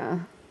 Yeah.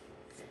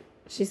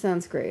 She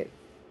sounds great.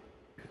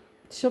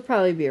 She'll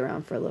probably be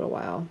around for a little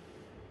while.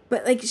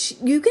 But, like,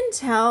 you can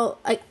tell,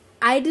 like,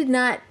 I did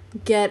not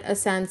get a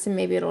sense, and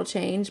maybe it'll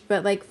change,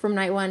 but, like, from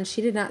night one,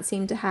 she did not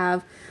seem to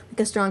have,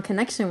 like, a strong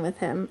connection with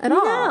him at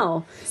all.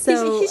 No.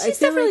 So she's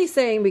definitely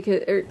staying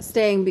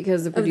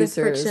because of producers.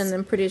 Of the friction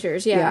and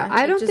producers, yeah.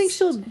 I don't think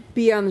she'll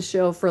be on the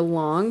show for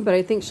long, but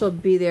I think she'll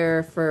be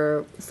there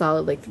for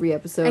solid, like, 3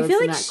 episodes. I feel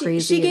like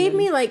she gave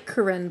me, like,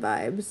 Corinne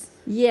vibes.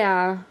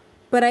 Yeah.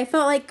 But I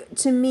felt like,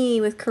 to me,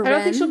 with Corinne... I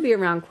don't think she'll be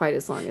around quite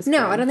as long as Corinne.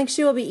 No, I don't think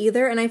she will be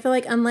either. And I feel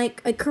like,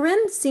 unlike... Like,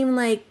 Corinne seemed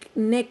like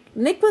Nick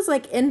was,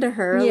 like, into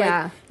her.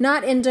 Yeah. Like,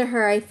 not into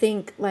her, I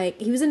think, like...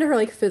 He was into her,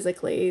 like,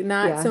 physically.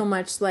 Not so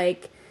much,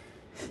 like...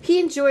 He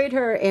enjoyed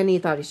her, and he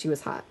thought she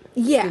was hot.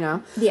 Yeah. You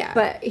know? Yeah.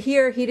 But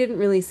here, he didn't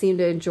really seem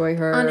to enjoy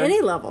her. On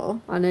any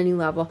level.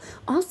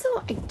 Also,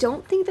 I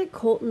don't think that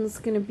Colton's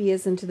going to be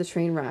as into the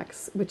train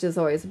wrecks, which is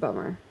always a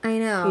bummer. I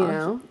know. You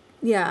know?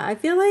 Yeah, I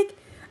feel like...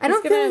 He's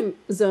gonna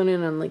zone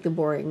in on, like, the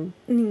boring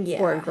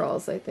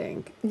girls, I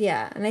think.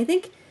 Yeah, and I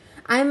think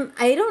I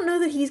don't know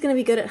that he's gonna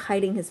be good at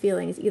hiding his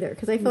feelings either,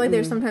 because I feel like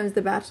there's sometimes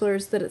the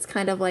Bachelors that it's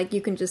kind of like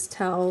you can just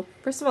tell.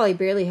 First of all, he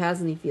barely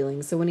has any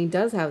feelings, so when he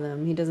does have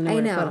them, he doesn't know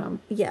where to put them.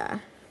 Yeah.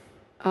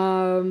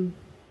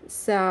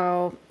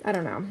 So I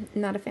don't know.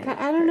 Not a fan.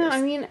 I don't know. I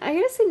mean, I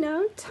gotta say,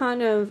 not a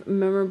ton of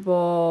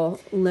memorable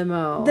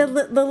limo. The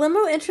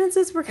limo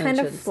entrances were kind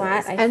of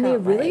flat, and they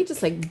really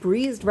just like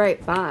breezed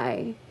right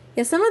by.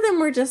 Yeah, some of them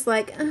were just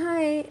like,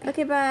 hi,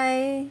 okay,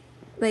 bye.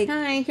 Like,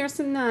 hi, here's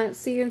some nuts,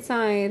 see you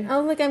inside.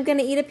 Oh, look, I'm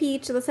gonna eat a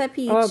peach, let's have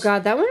peach. Oh,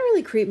 God, that one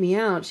really creeped me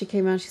out. She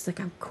came out, she's like,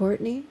 I'm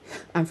Courtney,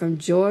 I'm from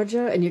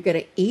Georgia, and you're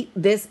gonna eat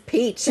this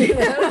peach. You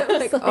know? I was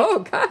like,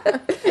 oh,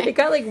 God. It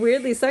got, like,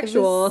 weirdly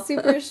sexual. It was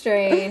super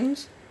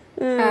strange.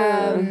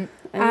 There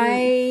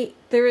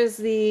was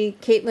the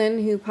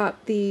Caitlin who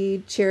popped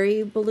the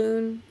cherry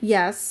balloon.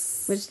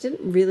 Yes. Which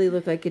didn't really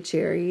look like a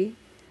cherry.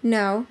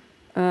 No.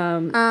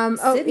 And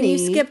you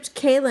skipped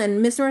Kaylin,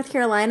 Miss North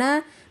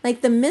Carolina.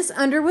 Like, the Miss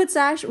Underwood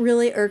sash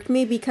really irked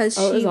me because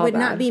she would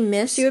not be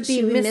Miss. She would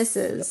be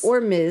Mrs. Or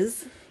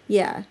Ms.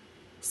 Yeah.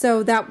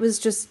 So that was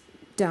just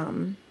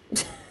dumb.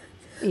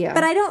 Yeah.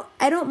 But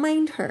I don't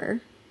mind her.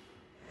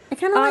 I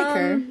kind of like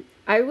her.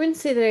 I wouldn't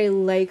say that I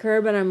like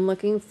her, but I'm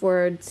looking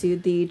forward to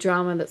the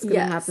drama that's going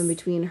to happen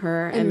between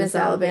her and Miss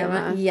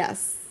Alabama.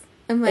 Yes.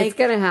 I'm like, it's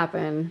gonna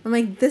happen. I'm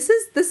like, this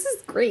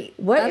is great.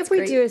 What if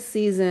we do a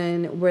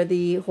season where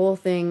the whole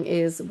thing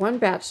is one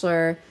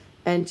Bachelor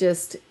and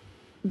just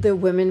the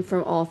women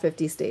from all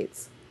 50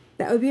 states?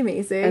 That would be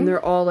amazing. And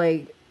they're all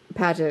like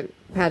pageant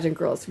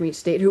girls from each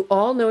state who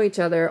all know each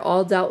other,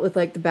 all dealt with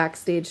like the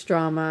backstage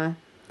drama.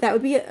 That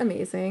would be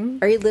amazing.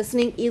 Are you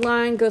listening,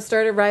 Elon? Go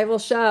start a rival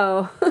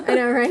show. I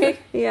know, right?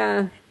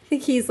 Yeah. I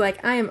think he's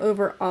like, I am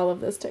over all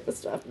of this type of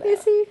stuff now.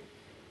 Is he?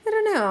 I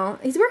don't know.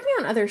 He's working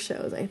on other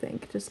shows, I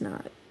think, just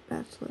not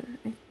Bachelor,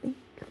 I think,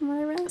 from what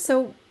I read.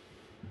 So,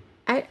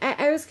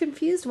 I was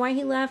confused why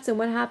he left and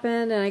what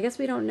happened, and I guess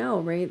we don't know,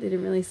 right? They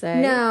didn't really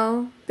say.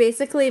 No.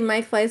 Basically,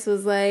 Mike Fleiss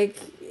was like,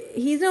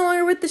 he's no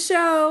longer with the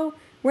show.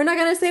 We're not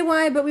going to say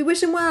why, but we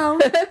wish him well.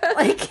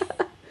 Like...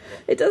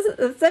 It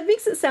doesn't. That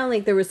makes it sound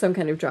like there was some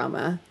kind of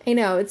drama. I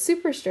know, it's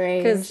super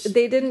strange because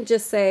they didn't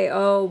just say,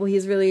 "Oh, well,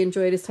 he's really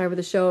enjoyed his time with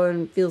the show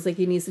and feels like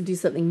he needs to do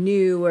something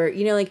new," or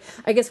like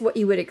I guess what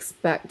you would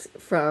expect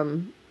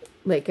from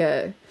like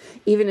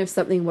even if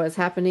something was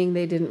happening,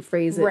 they didn't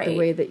phrase it the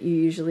way that you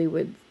usually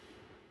would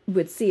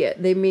see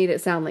it. They made it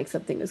sound like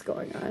something was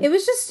going on. It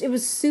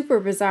was super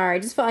bizarre. I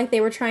just felt like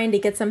they were trying to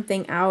get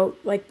something out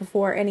like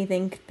before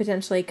anything could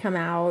potentially come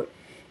out,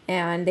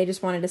 and they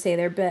just wanted to say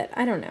their bit.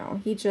 I don't know.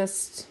 He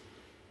just.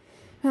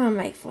 Oh,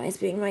 Mike Fleiss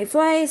being Mike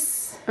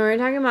Fleiss. All right,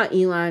 talking about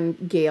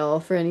Elon Gale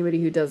for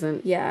anybody who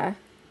doesn't. Yeah.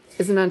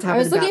 Isn't on top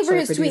of the Bachelor. I was looking for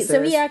his tweet.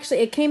 So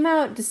it came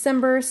out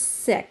December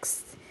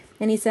 6th,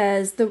 and he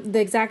says the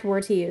exact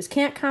words he used.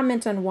 Can't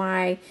comment on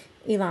why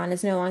Elon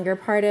is no longer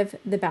part of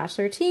the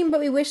Bachelor team,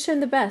 but we wish him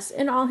the best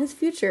in all his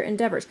future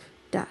endeavors. ...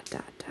 That's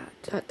kind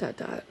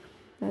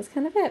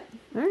of it.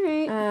 All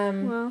right.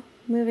 Well,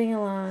 moving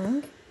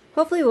along.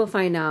 Hopefully we'll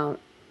find out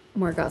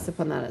more gossip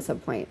on that at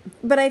some point.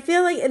 But I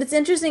feel like it's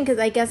interesting because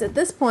I guess at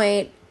this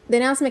point, the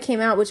announcement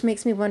came out, which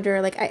makes me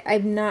wonder, like,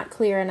 I'm not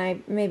clear,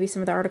 and maybe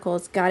some of the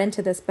articles got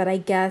into this, but I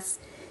guess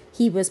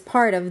he was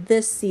part of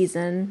this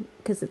season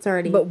because it's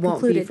already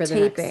concluded for the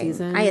next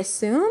season. I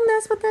assume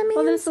that's what that means.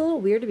 Well, then it's a little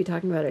weird to be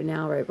talking about it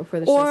now, right before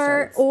the show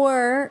starts.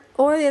 Or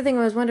the other thing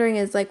I was wondering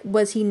is, like,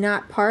 was he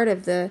not part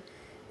of the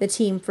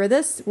team for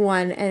this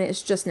one, and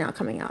it's just now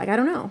coming out? Like, I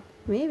don't know.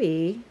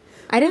 Maybe.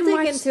 I didn't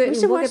watch into it. We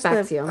should watch get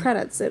back to you.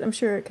 Credits. I'm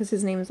sure because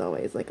his name is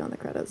always like on the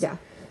credits. Yeah.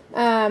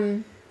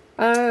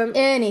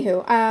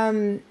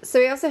 Anywho, so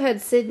we also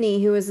had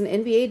Sydney, who was an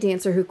NBA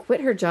dancer who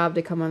quit her job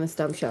to come on the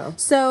Stump Show.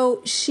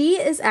 So she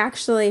is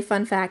actually,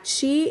 fun fact,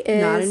 she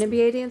is not an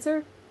NBA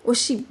dancer. Well,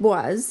 she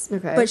was.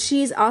 Okay. But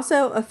she's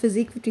also a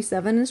Physique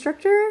 57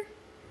 instructor.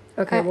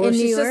 Okay, well, if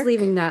she's just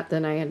leaving that,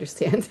 then I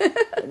understand.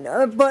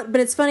 But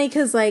it's funny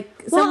because,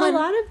 like, a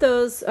lot of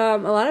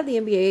the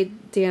NBA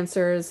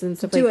dancers and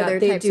stuff like that.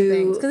 They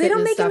do because they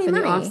don't make any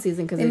money off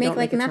season because they make don't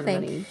like make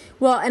nothing.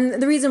 Well,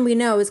 and the reason we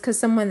know is because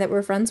someone that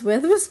we're friends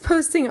with was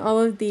posting all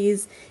of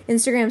these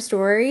Instagram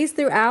stories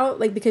throughout,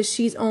 like because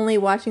she's only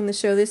watching the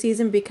show this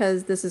season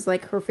because this is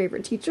like her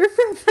favorite teacher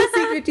from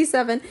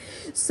C57.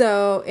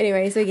 So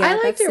anyway, so yeah,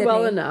 I liked her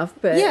well enough,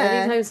 but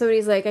anytime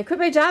somebody's like, "I quit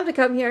my job to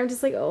come here," I'm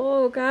just like,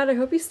 "Oh God, I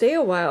hope you stay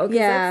a while."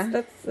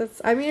 Yeah,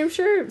 that's. I mean, I'm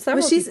sure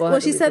several people. Well,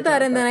 she said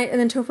that, and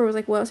then Topher was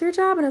like, "Well, what's your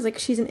job?" And I was like,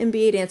 "She's an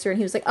NBA dancer," and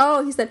he was like,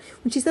 "Oh," he said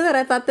when she said that,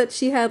 I thought that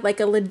she had like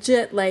a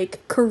legit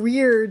like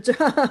career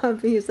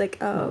job. He was like,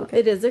 "Oh, okay.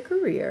 It is a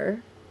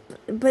career."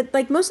 But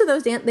like most of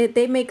those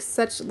they make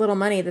such little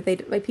money that they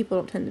like people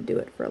don't tend to do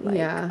it for like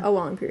a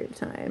long period of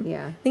time.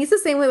 Yeah, I think it's the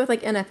same way with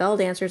like NFL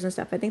dancers and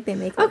stuff. I think they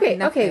make like,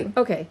 nothing.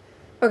 Okay.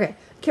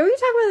 Can we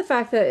talk about the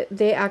fact that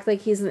they act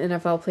like he's an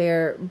NFL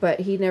player,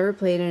 but he never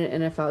played in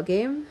an NFL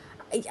game?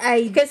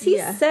 Because he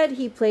said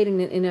he played in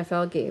an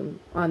NFL game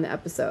on the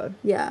episode.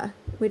 Yeah,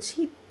 which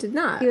he did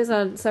not. He was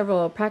on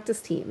several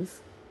practice teams.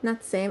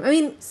 Not the same. I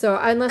mean, so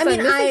unless I'm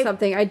missing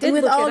something, I did.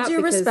 With look all it up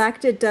due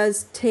respect, it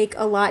does take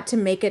a lot to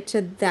make it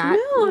to that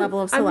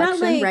level of selection, I'm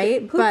not, like,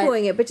 right?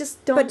 Poo-pooing it, but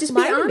just don't. But just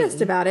be honest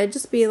about it.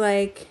 Just be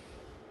like,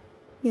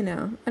 I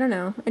don't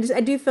know.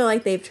 I do feel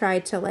like they've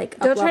tried to like.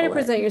 Don't try to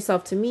present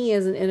yourself to me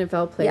as an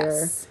NFL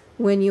player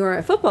when you are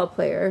a football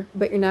player,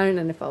 but you're not an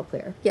NFL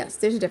player. Yes,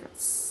 there's a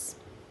difference.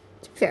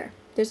 Fair.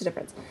 There's a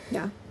difference.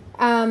 Yeah.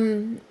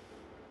 And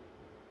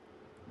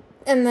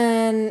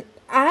then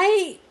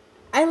I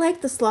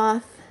like the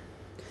sloth.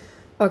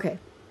 Okay.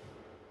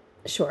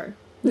 Sure.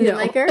 You didn't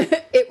like her?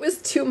 It was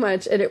too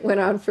much and it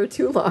went on for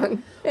too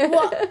long.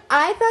 Well,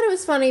 I thought it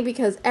was funny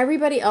because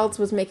everybody else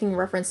was making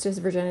reference to his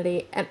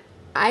virginity and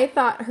I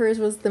thought hers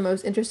was the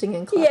most interesting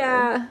and clever.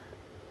 Yeah.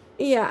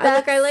 Yeah.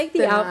 Like, I like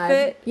the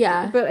outfit.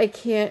 Yeah. But I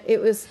can't.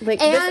 It was like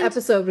this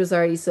episode was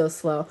already so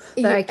slow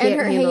that I can't and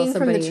her handle hanging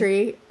somebody from the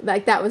tree.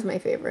 Like that was my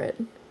favorite.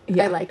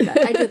 Yeah. I like that.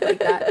 I did like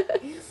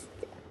that.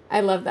 I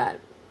love that.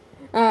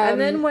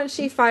 And then when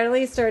she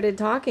finally started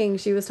talking,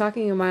 she was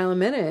talking a mile a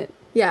minute.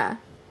 Yeah.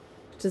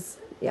 Just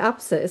the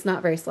opposite. It's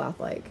not very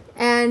sloth-like.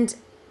 And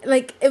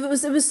like it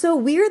was so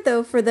weird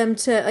though for them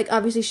to like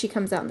obviously she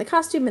comes out in the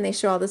costume and they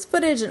show all this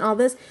footage and all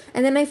this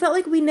and then I felt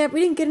like we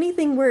didn't get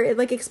anything where it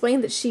like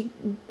explained that she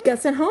got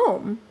sent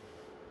home.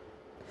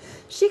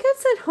 She got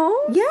sent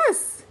home?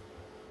 Yes.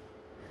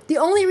 The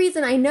only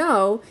reason I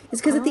know is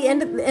because at the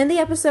end of the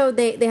episode,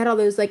 they had all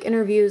those like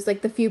interviews,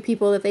 like the few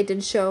people that they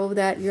did show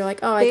that you're like,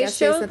 oh, I guess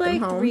they sent them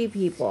home. 3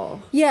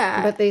 people.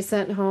 Yeah, but they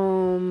sent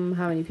home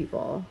how many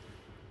people?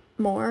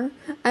 More.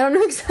 I don't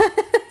know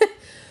exactly.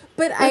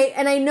 But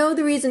I know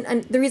the reason.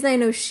 And the reason I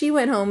know she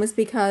went home is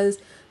because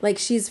like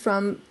she's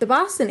from the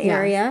Boston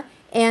area,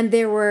 and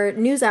there were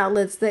news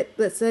outlets that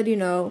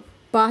said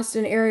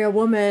Boston area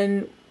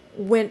woman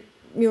went.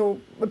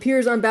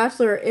 Appears on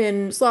Bachelor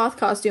in sloth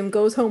costume,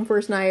 goes home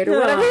first night, or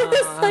whatever.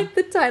 It's like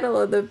the title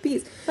of the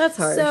piece. That's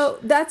harsh. So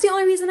that's the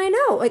only reason I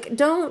know. Like,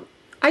 don't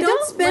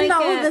spend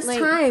all of this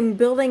time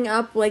building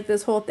up like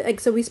this whole thing. Like,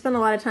 so we spend a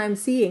lot of time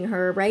seeing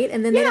her, right?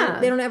 And then they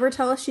don't ever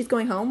tell us she's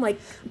going home.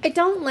 Like, I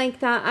don't like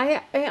that.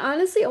 I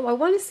honestly, I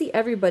want to see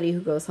everybody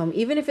who goes home,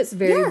 even if it's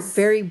very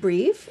very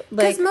brief.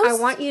 Like, I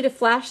want you to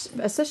flash,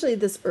 especially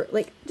this,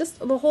 like, just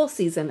the whole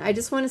season. I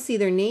just want to see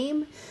their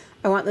name.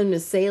 I want them to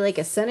say like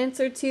a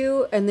sentence or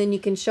two, and then you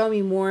can show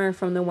me more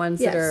from the ones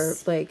that are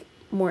like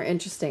more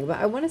interesting. But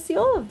I want to see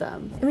all of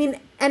them. I mean,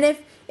 and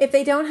if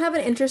they don't have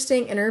an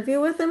interesting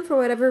interview with them for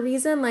whatever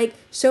reason, like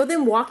show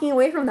them walking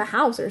away from the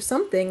house or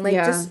something. Like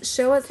just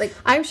show us. Like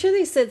I'm sure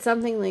they said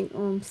something like,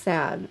 "Oh, I'm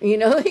sad,"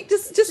 like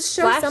just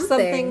show flash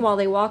something while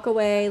they walk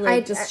away.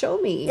 Like just show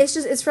me.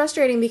 It's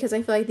frustrating because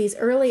I feel like these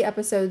early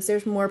episodes,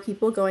 there's more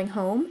people going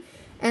home.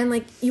 And,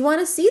 like, you want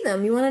to see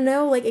them. You want to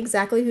know, like,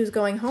 exactly who's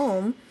going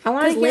home. I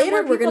want to hear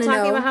more people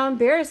talking about how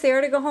embarrassed they are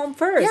to go home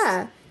first.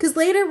 Yeah. Because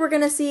later we're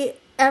going to see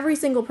every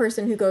single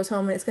person who goes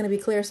home, and it's going to be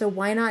clear. So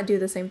why not do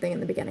the same thing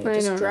in the beginning?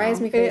 It just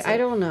drives me crazy. I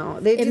don't know.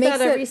 They do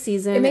that every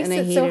season, and I hate it. It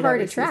makes it so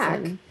hard to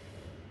track.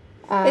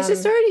 It's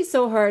just already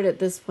so hard at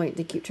this point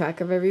to keep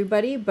track of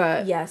everybody.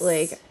 But,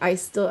 like, I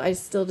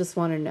still just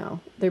want to know.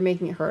 They're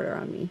making it harder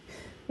on me.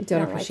 I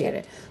don't appreciate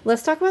it.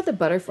 Let's talk about the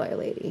butterfly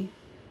lady.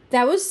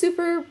 That was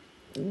super...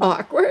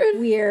 awkward,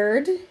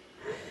 weird.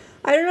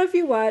 I don't know if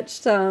you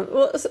watched.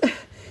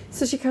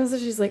 So she comes and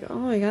she's like, "Oh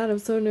my god, I'm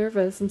so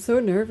nervous.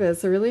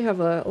 I really have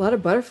a lot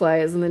of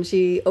butterflies." And then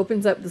she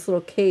opens up this little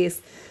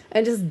case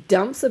and just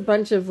dumps a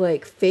bunch of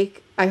like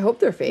fake. I hope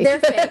they're fake. They're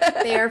fake.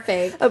 They are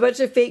fake. A bunch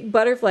of fake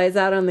butterflies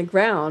out on the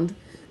ground.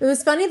 It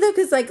was funny though,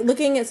 because like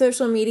looking at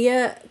social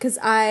media, because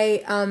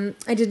I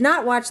did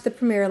not watch the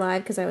premiere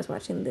live because I was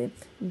watching the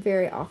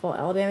very awful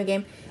Alabama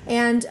game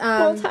and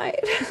Roll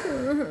Tide.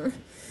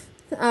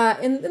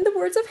 In the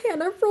words of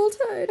Hannah, Roll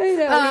Tide. I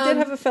know. We did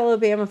have a fellow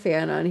Bama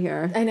fan on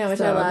here. I know, which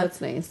I love. That's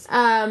nice.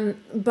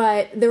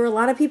 But there were a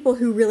lot of people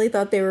who really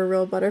thought they were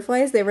real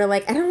butterflies. They were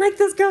like, I don't like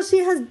this girl. She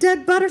has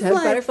dead butterflies.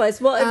 Dead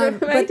butterflies. Well,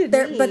 it reminded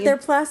me. But they're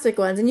plastic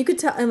ones. And you could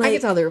tell. And like, I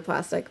could tell they were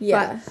plastic.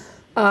 Yeah.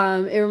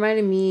 It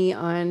reminded me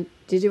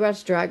did you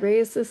watch Drag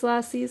Race this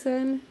last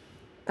season?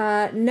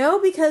 No,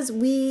 because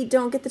we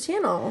don't get the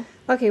channel.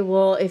 Okay,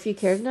 well, if you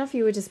cared enough,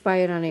 you would just buy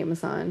it on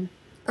Amazon.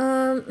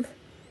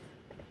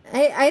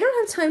 I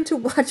don't have time to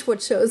watch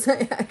what shows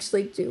I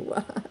actually do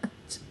watch.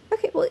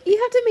 Okay, well, you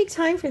have to make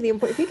time for the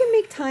important. If you can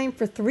make time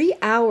for 3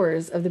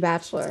 hours of The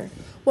Bachelor.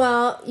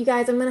 Well, you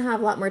guys, I'm going to have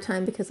a lot more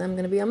time because I'm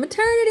going to be on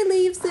maternity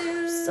leave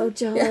soon. I'm so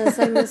jealous.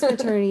 I miss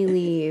maternity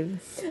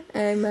leave.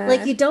 I'm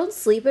like, you don't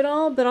sleep at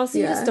all, but also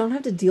you just don't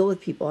have to deal with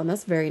people, and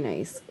that's very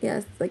nice.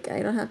 Yes, like,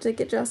 I don't have to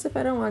get dressed if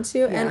I don't want to.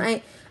 Yeah.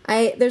 And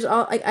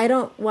I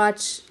don't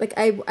watch, like,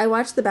 I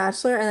watch The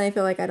Bachelor, and I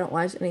feel like I don't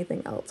watch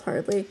anything else,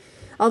 hardly.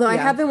 Although I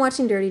have been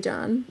watching Dirty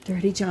John.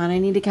 Dirty John, I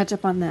need to catch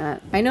up on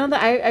that. I know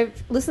that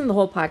I've listened to the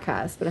whole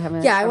podcast, but I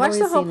haven't. Yeah, I watched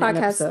the whole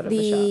podcast.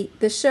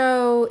 The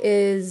show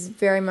is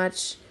very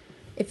much.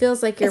 It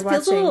feels like you're watching.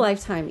 It feels a little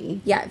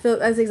Lifetimey. Yeah,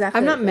 that's exactly.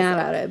 I'm not mad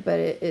at it, but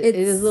it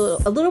is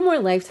a little more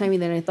Lifetimey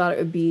than I thought it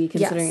would be,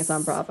 considering it's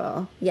on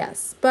Bravo.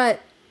 Yes, but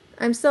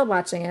I'm still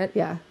watching it.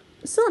 Yeah,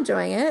 still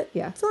enjoying it.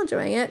 Yeah, still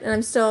enjoying it, and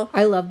I'm still.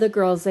 I love the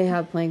girls they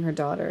have playing her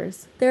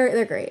daughters.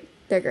 They're great.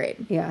 They're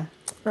great. Yeah.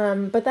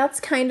 But that's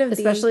kind of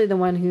especially the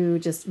one who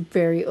just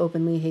very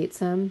openly hates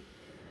him.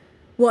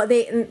 Well,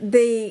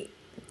 they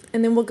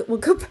and then we'll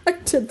go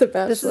back to The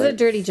Bachelor. This is a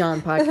Dirty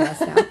John podcast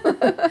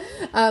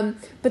now.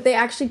 But they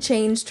actually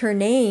changed her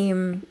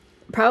name.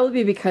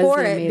 Probably because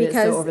they made it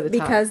so over the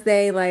top. Because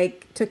they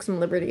like took some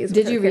liberties.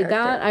 Did you read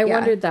that? I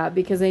wondered that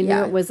because I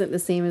knew it wasn't the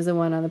same as the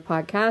one on the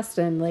podcast,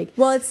 and like.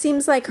 Well, it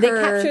seems like they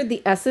captured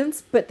the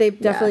essence, but they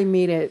definitely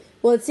made it.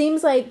 Well, it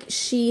seems like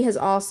she has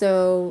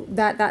also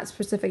that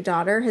specific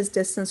daughter has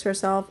distanced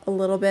herself a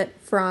little bit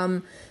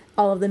from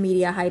all of the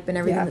media hype and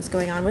everything that's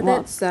going on with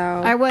it. So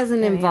I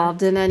wasn't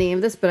involved in any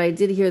of this, but I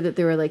did hear that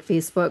there were like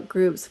Facebook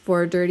groups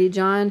for Dirty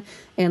John,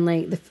 and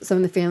like some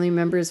of the family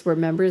members were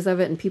members of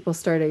it, and people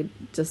started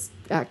just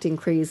acting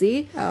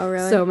crazy. Oh,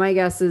 really? So my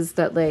guess is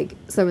that like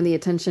some of the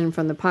attention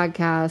from the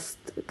podcast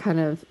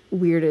kind of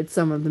weirded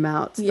some of them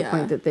out to the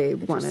point that they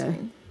want to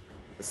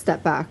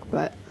step back,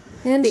 but.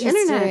 The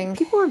internet,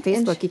 people on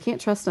Facebook, you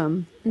can't trust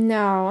them.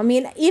 No, I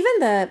mean even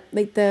the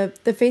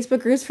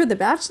Facebook groups for The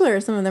Bachelor,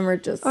 some of them are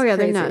just crazy.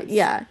 They're nuts.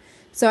 Yeah,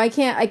 so I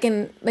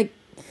can like,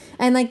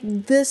 and like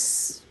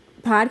this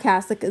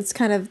podcast, like it's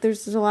kind of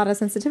there's a lot of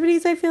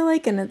sensitivities I feel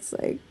like, and it's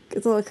like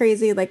it's a little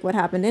crazy like what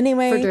happened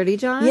anyway for Dirty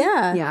John.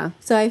 Yeah.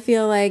 So I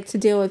feel like to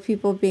deal with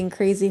people being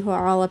crazy who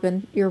are all up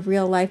in your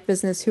real life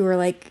business, who are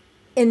like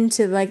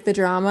into like the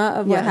drama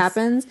of what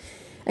happens.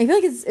 I feel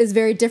like it's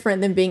very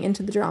different than being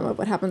into the drama of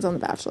what happens on The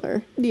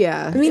Bachelor.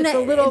 Yeah. I mean, it's a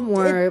little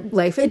more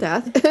life and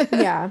death.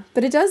 Yeah.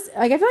 But it does,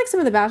 like, I feel like some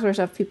of the Bachelor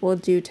stuff people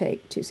do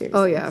take too seriously.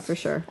 Oh, yeah, for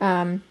sure.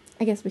 I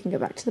guess we can go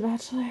back to The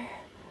Bachelor.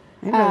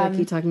 I'd rather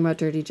keep talking about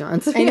Dirty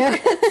John. I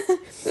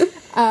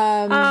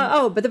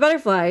know. But the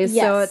butterflies.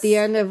 Yes. So at the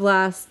end of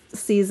last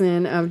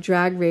season of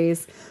Drag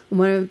Race,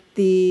 one of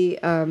the,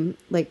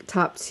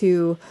 top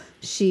two,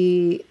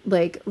 she,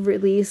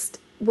 released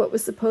what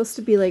was supposed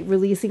to be like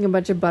releasing a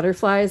bunch of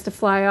butterflies to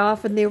fly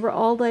off, and they were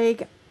all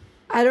like,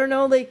 I don't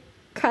know, like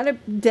kind of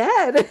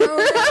dead.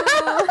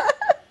 Oh,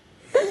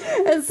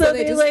 no. And so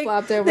they just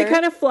flopped over. They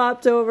kind of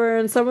flopped over,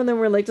 and some of them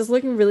were like just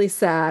looking really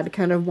sad,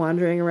 kind of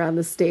wandering around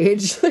the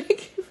stage.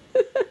 Like,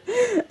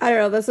 I don't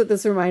know. That's what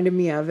this reminded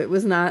me of. It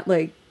was not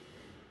like,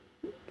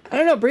 I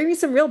don't know, bring me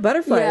some real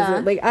butterflies.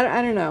 Yeah. Like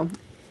I don't know,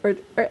 or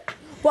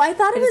well, I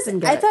thought it was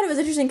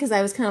interesting because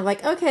I was kind of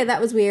like, okay,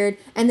 that was weird.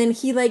 And then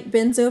he like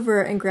bends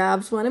over and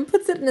grabs one and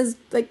puts it in his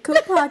like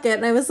coat pocket,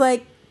 and I was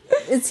like,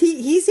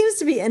 he seems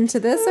to be into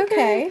this.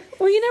 Okay.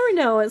 Well, you never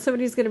know what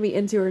somebody's going to be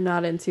into or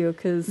not into,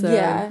 because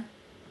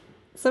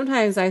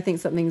sometimes I think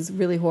something's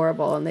really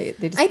horrible and they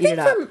just eat it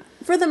up.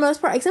 For the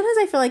most part, like sometimes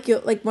I feel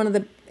like one of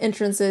the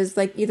entrances,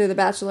 like either the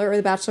Bachelor or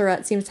the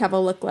Bachelorette, seems to have a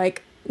look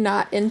like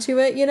not into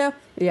it, you know?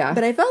 Yeah.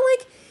 But I felt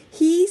like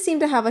he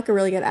seemed to have like a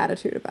really good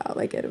attitude about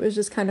like it. It was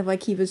just kind of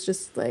like he was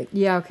just like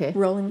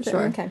rolling with it.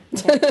 Okay.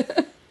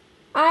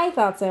 I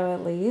thought so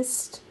at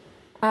least.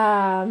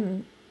 But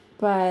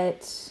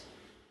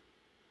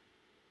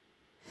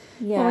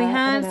yeah. Well, we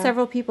had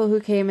several people who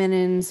came in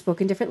and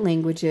spoke in different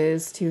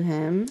languages to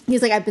him.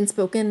 He's like, I've been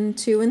spoken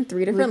to in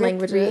 3 different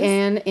languages.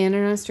 And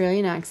an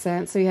Australian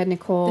accent. So you had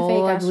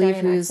Nicole, I believe,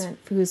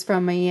 who's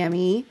from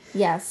Miami.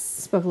 Yes.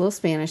 Spoke a little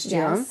Spanish to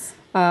him.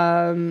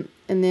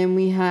 And then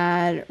we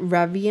had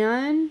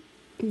Ravian,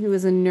 who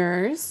was a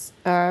nurse,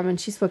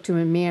 and she spoke to him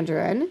in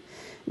Mandarin.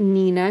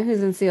 Nina,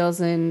 who's in sales,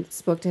 and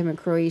spoke to him in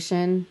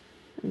Croatian.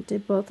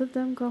 Did both of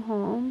them go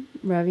home?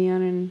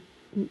 Ravian and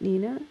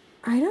Nina?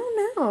 I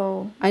don't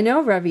know. I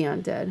know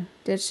Ravian did.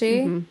 Did she?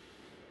 Mm-hmm.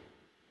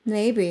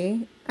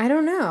 Maybe. I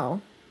don't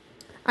know.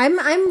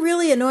 I'm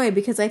really annoyed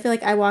because I feel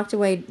like I walked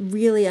away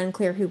really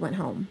unclear who went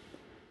home.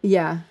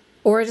 Yeah.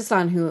 Or just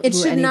on who it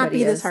should not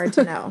be is. this hard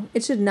to know.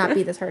 It should not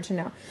be this hard to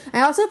know.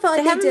 I also felt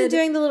like they haven't been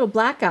doing the little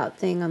blackout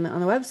thing on the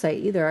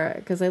website either,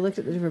 because I looked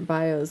at the different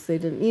bios. They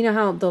didn't. You know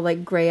how they'll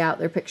like gray out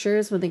their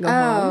pictures when they go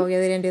home? Oh yeah,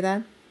 they didn't do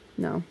that.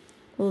 No,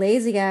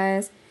 lazy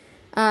guys.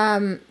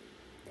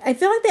 I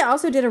feel like they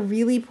also did a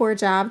really poor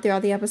job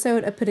throughout the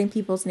episode of putting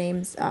people's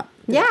names up.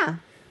 Yeah.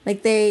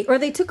 Like they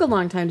took a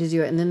long time to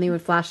do it, and then they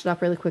would flash it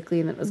up really quickly,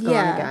 and it was gone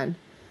again.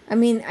 I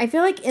mean, I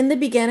feel like in the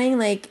beginning,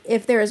 like,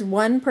 if there is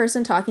one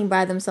person talking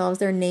by themselves,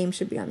 their name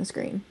should be on the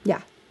screen.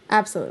 Yeah.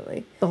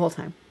 Absolutely. The whole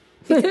time.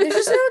 There's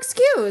just no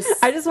excuse.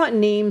 I just want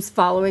names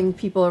following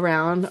people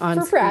around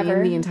on screen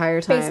the entire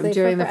time. Basically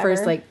during the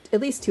first, like, at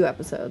least 2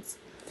 episodes.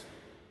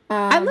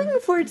 I'm looking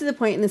forward to the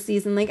point in the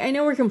season. Like, I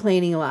know we're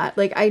complaining a lot.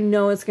 Like, I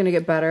know it's going to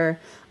get better.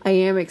 I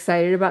am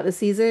excited about the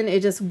season.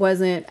 It just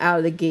wasn't out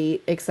of the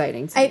gate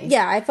exciting to me.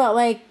 Yeah, I felt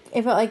like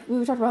we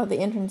talked about the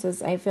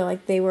entrances. I feel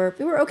like they were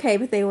okay,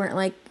 but they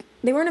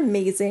weren't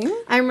amazing.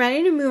 I'm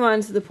ready to move on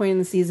to the point in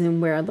the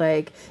season where,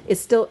 like, it's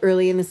still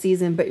early in the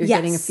season, but you're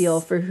getting a feel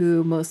for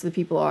who most of the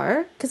people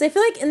are. Because I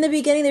feel like in the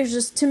beginning, there's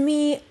just, to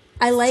me,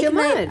 I like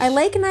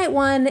night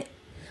one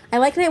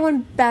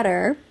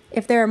better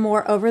if there are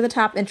more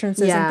over-the-top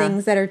entrances and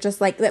things that are just,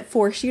 like, that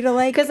force you to,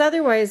 like, because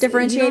otherwise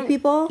differentiate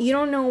people. You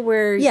don't know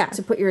where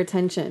to put your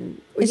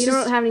attention. You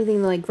don't have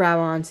anything to, like, grab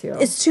onto.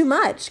 It's too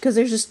much, because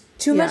there's just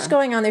too much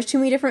going on. There's too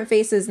many different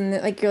faces,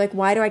 and, like, you're like,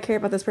 why do I care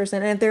about this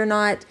person? And if they're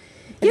not...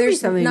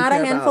 If there's not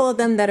a handful of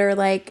them that are,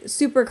 like,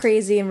 super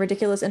crazy and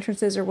ridiculous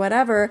entrances or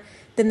whatever,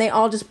 then they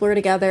all just blur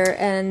together,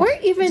 and or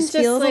even just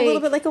feels like, a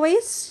little bit like a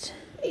waste.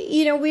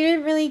 You know, we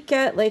didn't really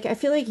get, like, I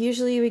feel like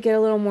usually we get a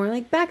little more,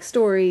 like,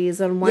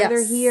 backstories on why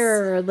they're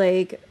here, or,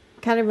 like,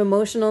 kind of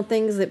emotional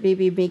things that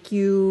maybe make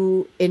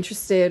you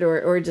interested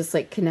or just,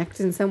 like, connect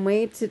in some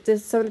way to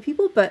some of the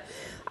people. But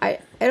I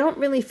don't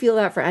really feel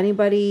that for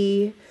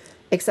anybody,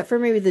 except for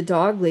maybe the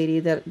dog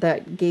lady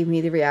that gave me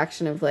the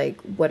reaction of,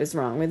 like, what is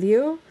wrong with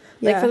you?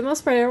 Like, for the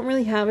most part, I don't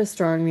really have a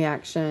strong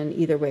reaction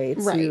either way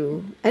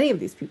to any of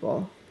these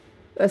people,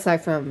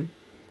 aside from...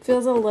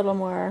 Feels a little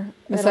more...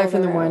 Aside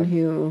from the one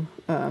who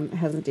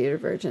hasn't dated a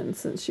virgin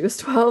since she was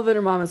 12 and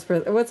her mom was...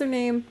 What's her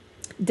name?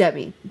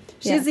 Debbie.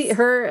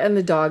 Her and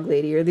the dog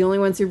lady are the only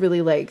ones who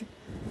really, like,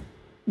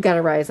 got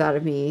a rise out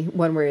of me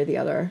one way or the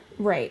other.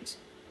 Right.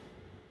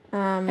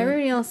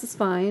 Everybody else is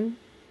fine.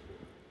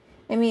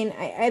 I mean,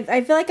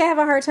 I feel like I have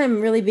a hard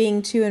time really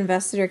being too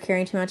invested or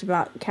caring too much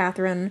about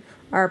Catherine,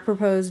 our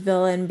proposed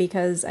villain,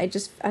 because I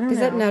don't know. Is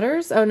that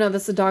Nutters? Oh, no,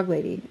 that's the dog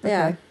lady. Okay.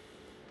 Yeah.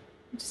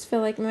 I just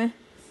feel like meh.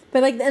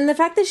 But, like, and the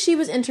fact that she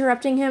was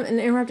interrupted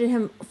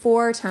him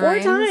 4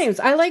 times. 4 times.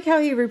 I like how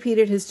he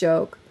repeated his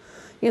joke.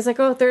 He was like,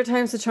 oh, 3rd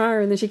time's the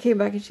charm. And then she came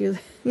back and she was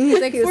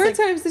like, 4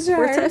 times the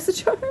charm. 4 times the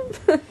charm.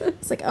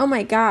 It's like, oh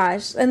my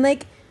gosh. And,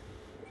 like,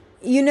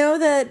 you know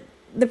that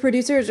the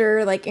producers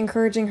are, like,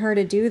 encouraging her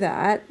to do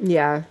that.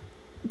 Yeah.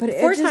 But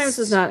 4 times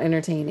was not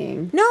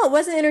entertaining. No, it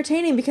wasn't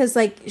entertaining because,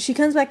 like, she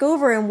comes back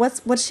over and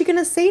what's she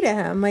gonna say to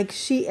him? Like,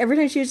 every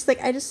time she was just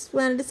like, I just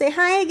wanted to say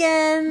hi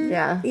again.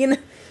 Yeah. You know?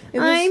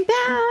 I'm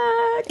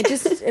back.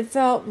 It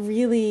felt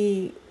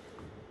really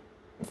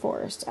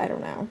forced. I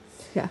don't know.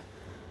 Yeah.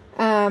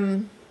 So,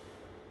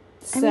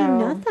 I mean,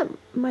 not that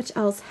much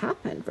else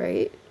happened,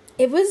 right?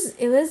 It was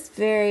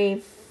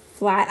very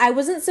flat. I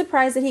wasn't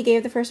surprised that he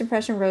gave the first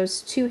impression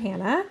rose to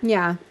Hannah.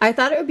 Yeah. I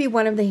thought it would be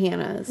one of the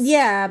Hannahs.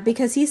 Yeah,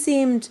 because he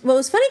seemed... Well, it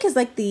was funny because,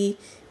 like, the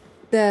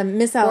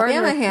Miss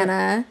Alabama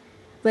Hannah,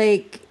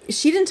 like,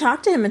 she didn't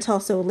talk to him until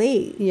so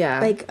late. Yeah.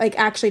 Like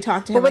actually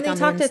talk to him. But when they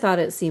talked, I thought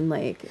it seemed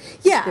like...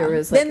 Yeah. There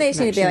was, like, then they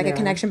seemed to be, like, a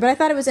connection. But I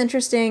thought it was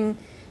interesting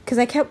because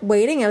I kept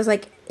waiting. I was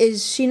like,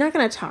 is she not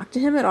going to talk to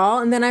him at all?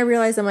 And then I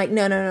realized, I'm like,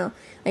 no.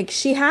 Like,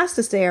 she has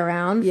to stay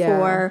around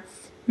for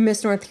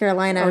Miss North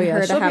Carolina and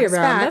her to have a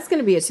spat. That's going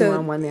to be a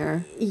 2-on-1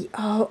 there.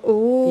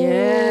 Oh.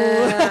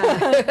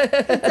 Yeah.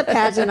 It's a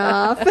pageant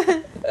off.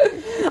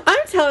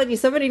 I'm telling you,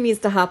 somebody needs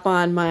to hop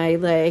on my,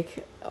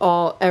 like...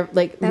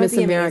 Miss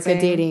America amazing.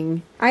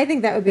 Dating. I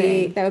think that would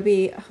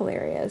be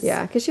hilarious.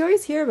 Yeah, because you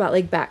always hear about,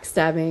 like,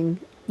 backstabbing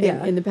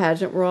in the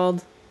pageant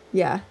world.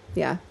 Yeah.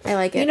 Yeah. I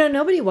like it. You know,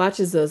 nobody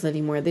watches those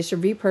anymore. They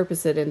should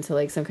repurpose it into,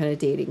 like, some kind of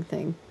dating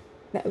thing.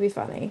 That would be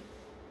funny.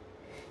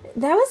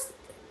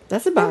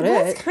 That's about it.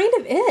 That's kind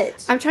of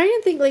it. I'm trying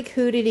to think, like,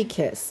 who did he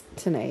kiss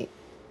tonight?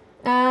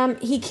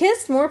 He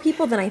kissed more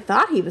people than I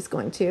thought he was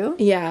going to.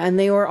 Yeah, and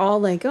they were all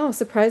like, oh,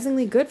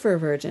 surprisingly good for a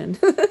virgin.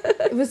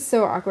 It was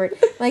so awkward.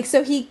 Like,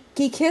 so he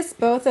kissed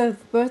both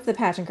the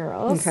pageant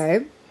girls.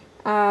 Okay.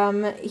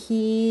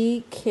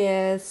 He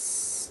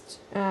kissed,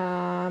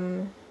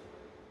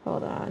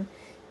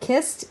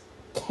 kissed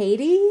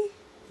Katie?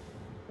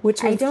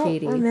 Which one's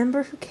Katie? I don't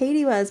remember who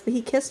Katie was, but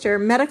he kissed her.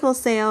 Medical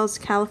Sales,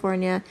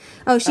 California.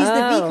 Oh, she's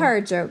the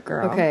V-card joke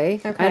girl.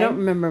 Okay. I don't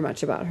remember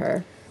much about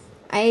her.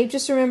 I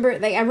just remember,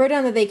 like, I wrote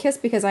down that they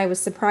kissed because I was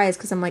surprised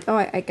because I'm like, oh,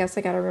 I guess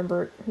I gotta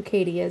remember who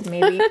Katie is,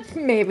 maybe.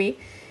 Maybe.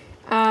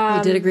 You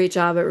did a great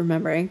job at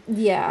remembering.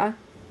 Yeah.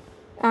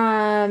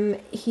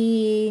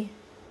 He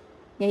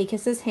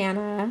kisses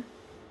Hannah,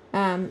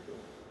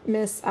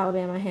 Miss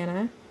Alabama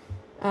Hannah.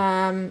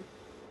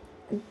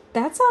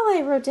 That's all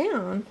I wrote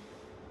down.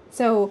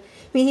 So,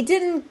 I mean, he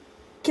didn't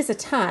kiss a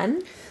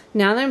ton.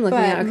 Now that I'm looking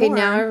at,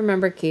 now I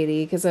remember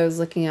Katie because I was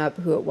looking up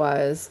who it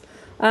was.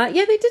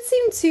 Yeah, they did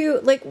seem to,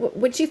 like,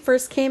 when she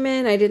first came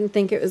in, I didn't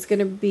think it was going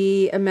to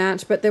be a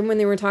match, but then when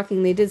they were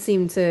talking, they did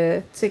seem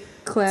to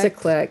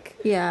click.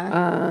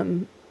 Yeah.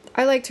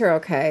 I liked her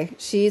okay.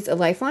 She's a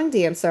lifelong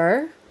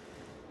dancer.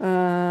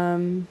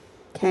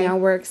 Now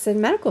works in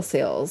medical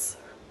sales.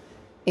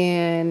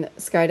 And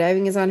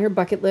skydiving is on her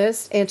bucket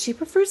list, and she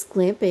prefers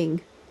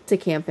glamping to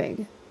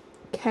camping.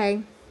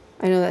 Okay.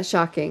 I know that's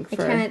shocking.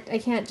 I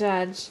can't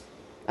judge.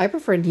 I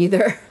prefer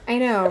neither. I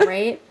know,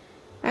 right?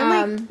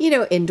 I'm like,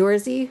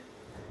 indoorsy.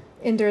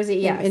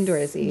 Indoorsy, yes.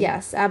 Indoorsy.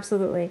 Yes,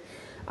 absolutely.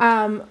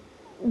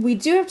 We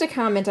do have to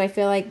comment, I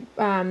feel like,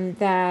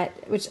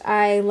 that, which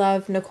I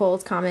love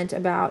Nicole's comment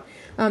about,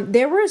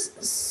 there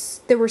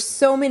were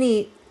so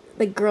many,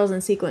 like, girls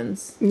in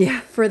sequins.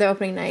 Yeah. For the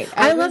opening night.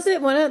 I loved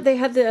it. They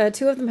had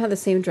two of them had the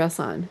same dress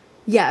on.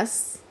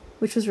 Yes.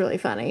 Which was really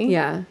funny.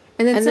 Yeah.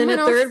 And then a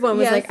third one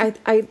was like,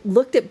 I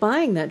looked at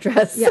buying that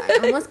dress. Yeah, I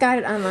almost got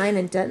it online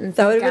and didn't.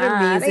 That would have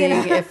been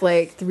amazing if,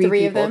 like, three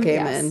people of them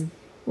came in.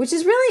 Which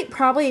is really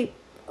probably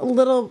a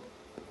little,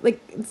 like,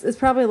 it's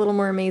probably a little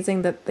more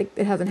amazing that, like,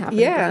 it hasn't happened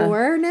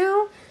before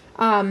now.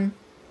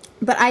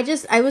 But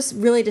I was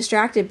really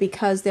distracted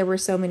because there were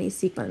so many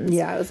sequins.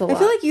 Yeah, it was a lot. I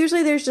feel like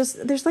usually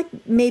there's like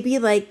maybe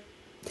like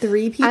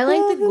 3 people. I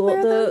like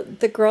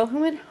the girl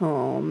who went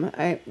home.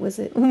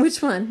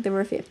 Which one? There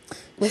were a few.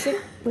 Was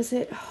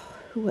it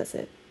who was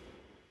it?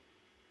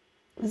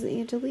 Was it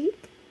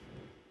Angelique?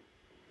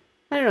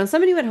 I don't know.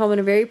 Somebody went home in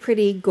a very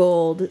pretty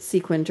gold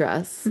sequin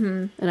dress.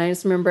 Mm-hmm. And I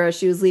just remember as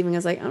she was leaving, I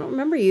was like, I don't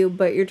remember you,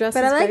 but your dress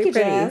is very pretty.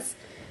 But I like your dress.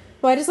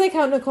 Well, I just like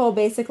how Nicole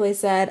basically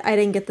said, I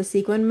didn't get the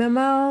sequin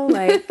memo.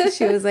 Like,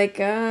 she was like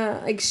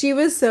she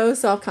was so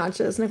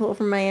self-conscious, Nicole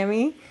from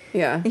Miami.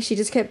 Yeah. And she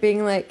just kept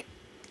being like,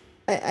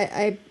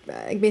 I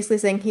basically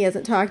saying he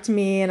hasn't talked to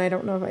me and I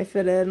don't know if I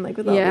fit in, like,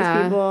 with all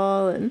these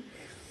people. And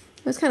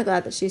I was kind of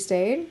glad that she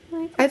stayed.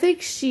 Like, I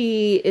think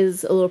she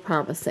is a little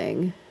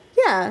promising.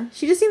 Yeah.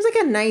 She just seems like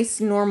a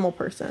nice, normal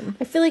person.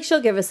 I feel like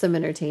she'll give us some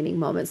entertaining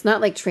moments. Not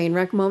like train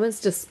wreck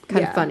moments, just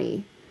kind of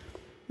funny.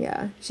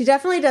 Yeah. She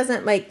definitely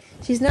doesn't, like,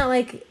 she's not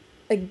like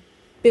a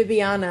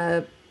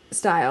Bibiana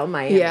style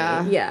Miami.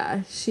 Yeah.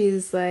 Yeah.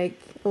 She's, like,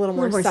 a little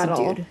more subtle.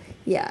 Subdued.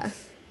 Yeah.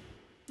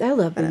 I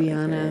love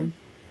Bibiana.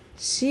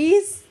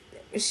 She's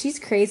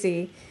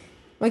crazy.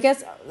 Well,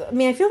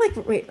 I feel like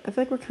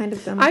we're kind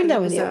of done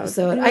with the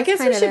episode. I guess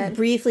we should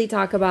briefly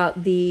talk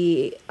about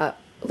the,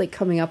 like,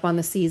 coming up on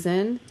the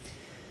season,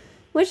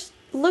 which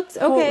looked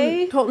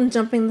okay. Colton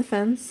jumping the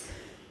fence.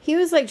 He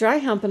was, like, dry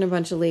humping a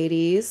bunch of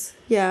ladies.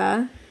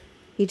 Yeah.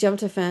 He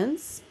jumped a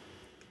fence.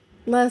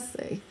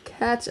 Leslie,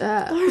 catch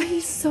up. Laura,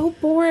 he's so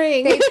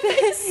boring.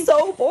 He's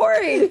so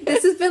boring.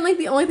 This has been, like,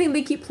 the only thing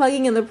they keep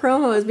plugging in the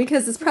promos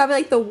because it's probably,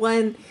 like, the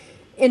one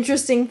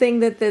interesting thing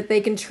that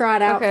they can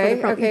trot out for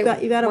the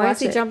promo. You got to watch it. Why is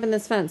he jumping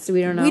this fence?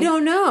 We don't know. We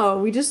don't know.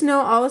 We just know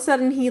all of a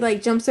sudden he,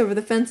 like, jumps over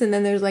the fence and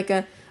then there's, like,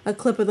 a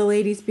clip of the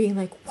ladies being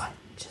like, what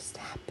just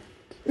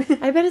happened?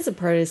 I bet it's a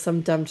part of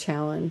some dumb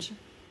challenge.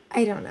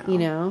 I don't know. You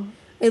know?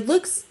 It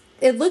looks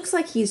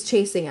like he's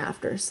chasing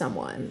after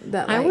someone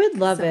that, like, I would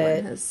love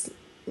it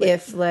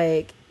if,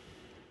 like,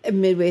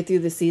 midway through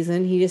the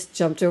season he just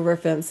jumped over a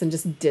fence and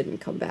just didn't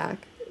come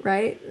back.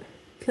 Right?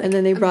 And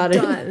then they brought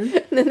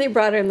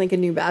in like a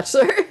new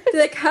Bachelor.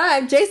 They're like, hi,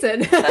 I'm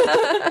Jason.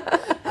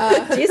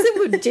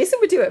 Jason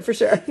would do it for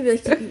sure. He'd be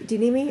like, do you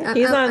need me?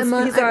 He's on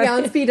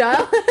speed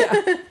dial.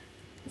 Yeah.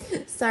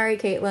 Sorry,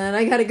 Caitlin,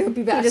 I gotta go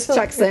be Bachelor. He just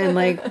checks in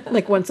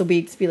like once a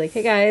week to be like,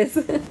 hey guys,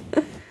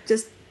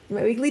 just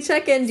my weekly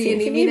check-in. Do you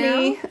need me now?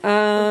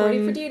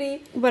 Reporting for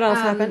duty. What else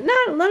happened?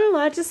 Not a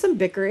lot, just some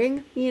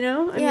bickering, you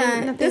know?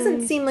 It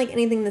doesn't seem like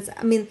anything that's...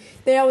 I mean,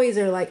 they always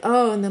are like,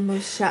 oh, and the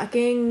most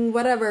shocking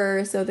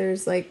whatever. So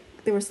there's, like...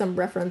 There was some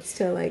reference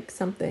to, like,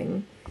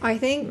 something. I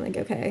think... I'm like,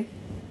 okay.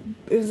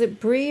 Was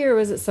it Bree or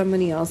was it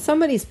somebody else?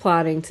 Somebody's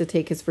plotting to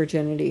take his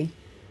virginity.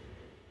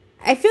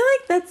 I feel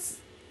like that's...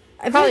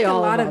 Probably a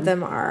lot of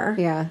them are.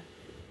 Yeah.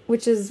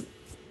 Which is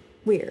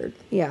weird.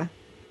 Yeah.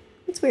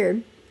 It's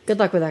weird. Good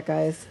luck with that,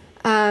 guys.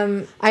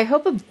 I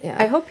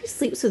hope he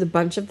sleeps with a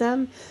bunch of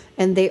them,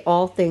 and they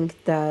all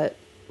think that,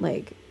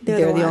 like,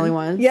 they're the only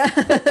one. Yeah,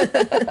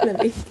 that'd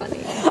be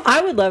funny.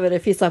 I would love it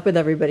if he slept with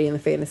everybody in the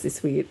fantasy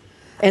suite,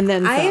 and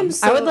then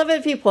some. I would love it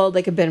if he pulled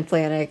like a Ben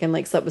Flajnik and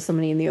like slept with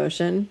somebody in the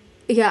ocean.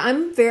 Yeah,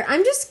 I'm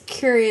just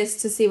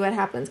curious to see what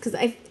happens because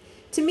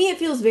to me, it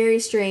feels very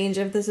strange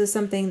if this is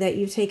something that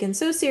you've taken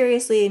so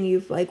seriously and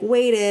you've like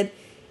waited,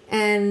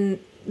 and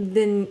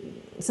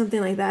then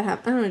something like that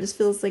happens. I don't know.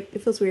 It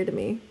feels weird to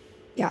me.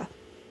 Yeah.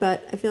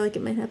 But I feel like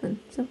it might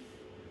happen. So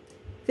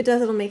if it does,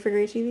 it'll make for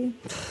great TV.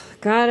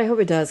 God, I hope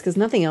it does, because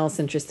nothing else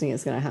interesting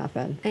is going to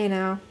happen. I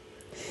know.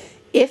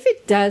 If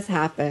it does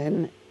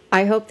happen,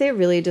 I hope they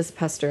really just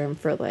pester him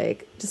for,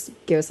 like, just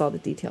give us all the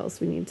details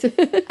we need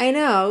to. I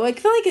know. Like,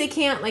 I feel like they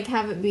can't, like,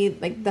 have it be,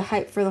 like, the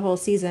hype for the whole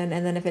season,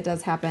 and then if it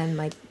does happen,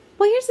 like...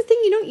 Well, here's the thing.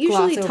 You don't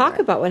usually talk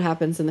about what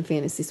happens in the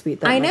fantasy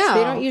suite that much. I know.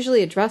 They don't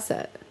usually address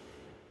it.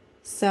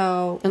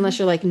 So... Unless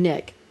you're like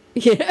Nick.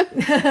 Yeah.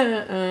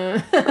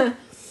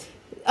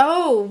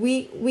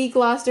 we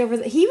glossed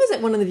over he was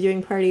at one of the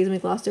viewing parties and we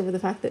glossed over the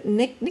fact that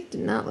Nick did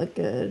not look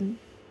good.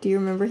 Do you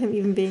remember him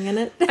even being in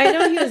it? I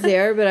know he was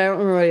there, but I don't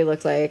remember what he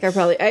looked like.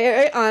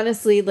 I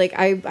honestly, like,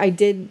 I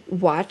did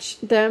watch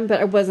them,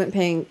 but I wasn't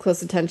paying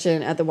close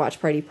attention at the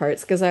watch party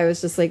parts because I was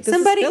just like,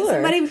 somebody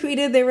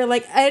tweeted, they were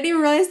like, I didn't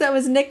even realize that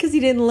was Nick because he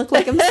didn't look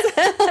like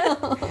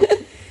himself.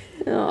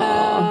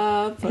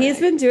 He's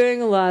been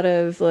doing a lot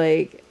of,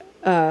 like,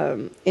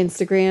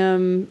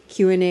 Instagram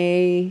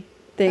Q&A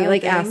thing,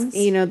 like, ask,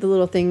 you know, the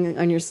little thing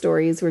on your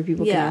stories where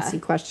people can ask you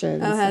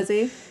questions. Oh, has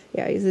he?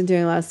 Yeah, he's been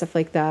doing a lot of stuff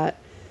like that.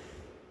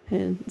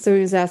 And so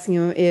he was asking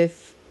him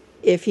if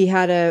he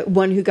had a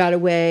one who got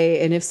away,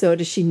 and if so,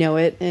 does she know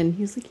it? And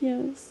he was like,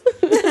 yes.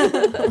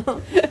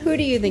 Who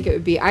do you think it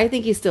would be? I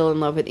think he's still in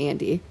love with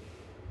Andy.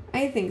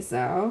 I think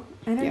so.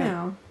 I don't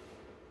know.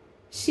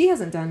 She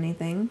hasn't done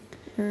anything.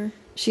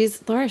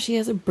 Laura, she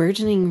has a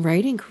burgeoning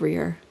writing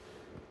career.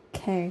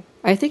 Okay.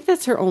 I think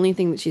that's her only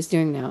thing that she's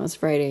doing now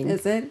is writing.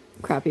 Is it?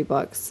 Crappy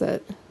books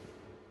that...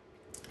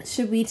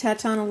 Should we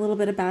touch on a little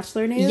bit of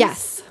Bachelor news?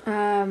 Yes.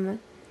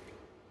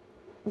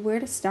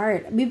 Where to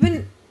start? We've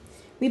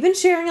been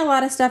sharing a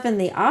lot of stuff in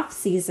the off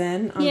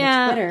season on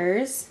the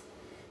Twitters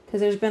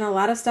because there's been a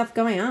lot of stuff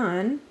going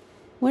on.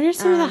 What are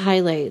some of the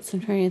highlights? I'm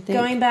trying to think.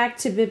 Going back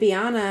to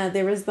Bibiana,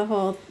 there was the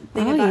whole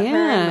thing about her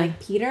and like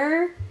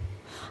Peter.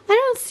 I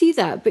don't see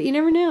that, but you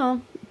never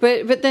know.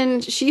 But then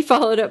she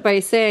followed up by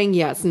saying,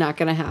 yeah, it's not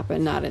going to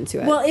happen, not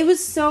into it. Well, it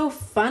was so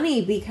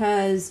funny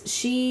because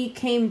she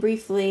came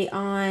briefly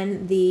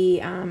on the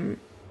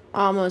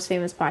Almost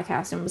Famous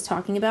podcast and was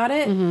talking about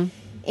it. Mm-hmm.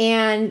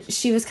 And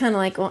she was kind of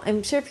like, well,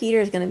 I'm sure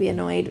Peter's going to be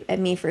annoyed at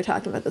me for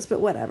talking about this,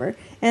 but whatever.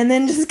 And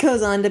then just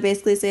goes on to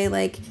basically say,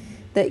 like,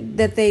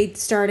 that they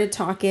started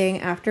talking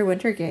after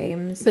Winter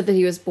Games. But that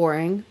he was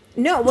boring.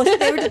 No, well,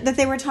 that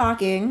they were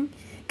talking.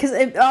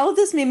 Because all of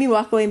this made me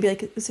walk away and be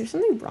like, is there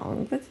something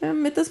wrong with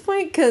him at this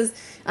point? Because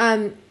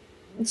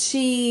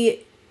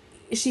she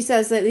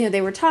says that, you know,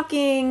 they were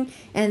talking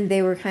and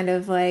they were kind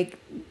of like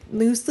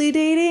loosely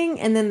dating,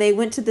 and then they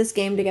went to this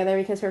game together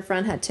because her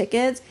friend had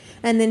tickets,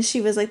 and then she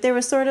was like, there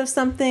was sort of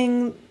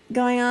something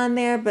going on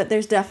there, but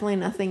there's definitely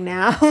nothing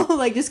now.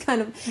 Like, just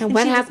kind of... And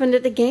what happened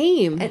at the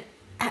game? And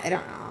I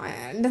don't know.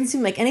 It doesn't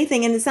seem like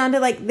anything. And it sounded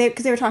like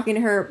because they were talking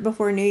to her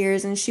before New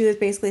Year's, and she was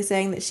basically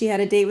saying that she had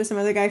a date with some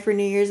other guy for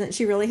New Year's, and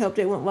she really hoped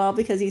it went well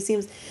because he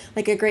seems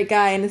like a great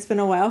guy, and it's been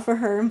a while for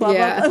her, and blah,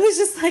 blah, blah. It was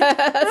just like,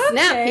 okay.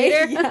 Snap,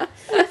 Peter. Yeah.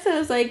 So I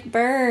was like,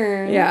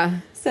 burn. Yeah.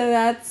 So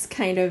that's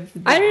kind of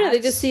that. I don't know. They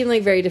just seem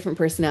like very different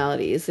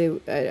personalities. I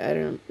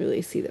don't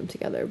really see them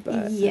together,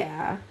 but...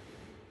 Yeah.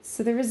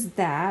 So there was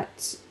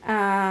that.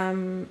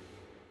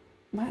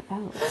 What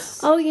else?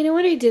 Oh, you know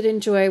what I did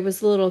enjoy was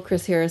the little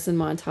Chris Harrison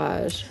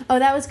montage. Oh,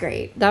 that was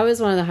great. That was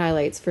one of the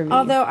highlights for me.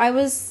 Although I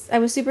was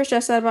super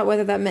stressed out about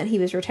whether that meant he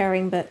was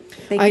retiring, but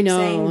they keep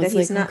saying that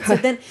he's like, not.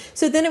 Okay.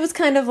 So then it was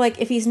kind of like,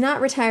 if he's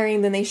not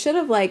retiring, then they should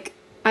have like...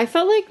 I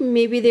felt like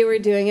maybe they were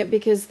doing it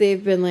because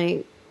they've been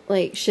like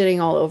shitting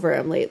all over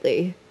him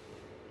lately.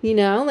 You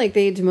know, like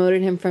they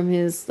demoted him from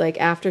his like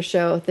after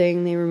show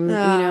thing. They removed, you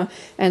know,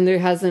 and there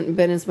hasn't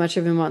been as much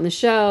of him on the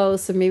show.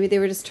 So maybe they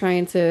were just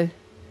trying to...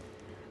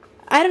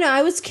 I don't know.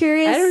 I was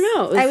curious. I don't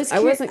know.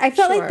 I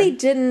felt like they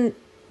didn't.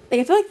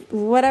 Like, I feel like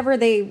whatever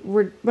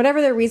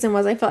their reason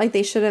was, I felt like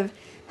they should have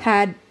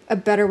had a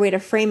better way to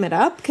frame it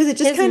up, because it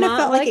just kind of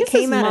felt like it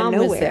came out of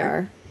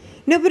nowhere.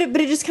 No, but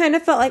it just kind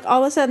of felt like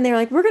all of a sudden they were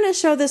like, we're going to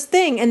show this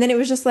thing, and then it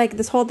was just like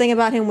this whole thing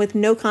about him with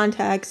no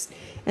context,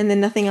 and then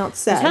nothing else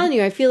said. I'm telling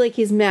you, I feel like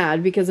he's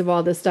mad because of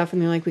all this stuff,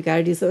 and they're like, we got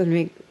to do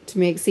something to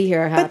make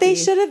Sierra happy. But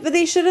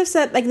they should have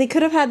said, like, they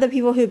could have had the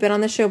people who've been on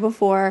the show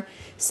before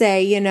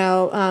say, you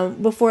know,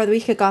 before we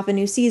kick off a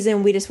new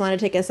season, we just want to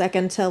take a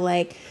second to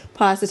like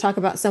pause to talk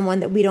about someone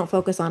that we don't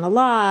focus on a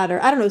lot,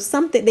 or I don't know,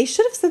 something. They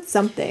should have said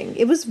something.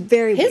 It was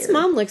very weird. His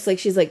mom looks like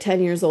she's like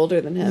 10 years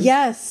older than him.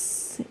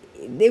 Yes.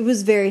 It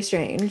was very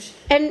strange.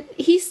 And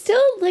he's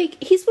still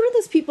like, he's one of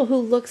those people who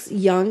looks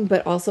young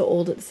but also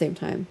old at the same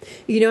time.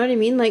 You know what I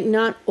mean? Like,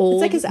 not old,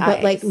 it's like his but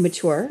eyes. like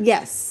mature.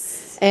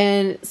 Yes.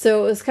 And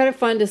so it was kind of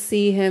fun to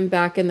see him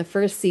back in the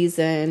first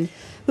season.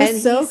 And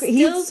he's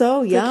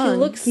so young.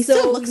 Like, he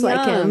still looks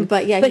like him,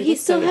 but yeah, but he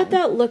still had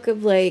that look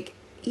of like,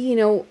 you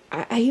know,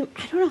 I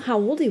don't know how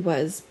old he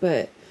was,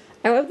 but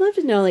I would love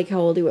to know like how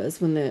old he was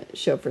when the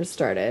show first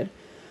started.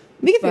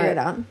 We can figure it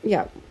out.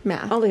 Yeah,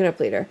 math. I'll look it up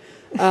later.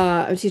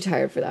 I'm too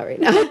tired for that right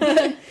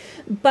now.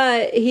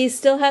 But he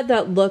still had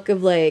that look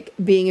of like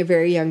being a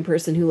very young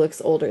person who looks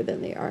older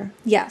than they are.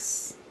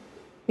 Yes,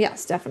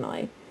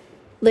 definitely.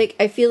 Like,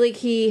 I feel like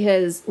he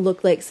has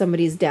looked like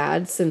somebody's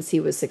dad since he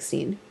was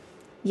 16.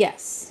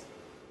 Yes.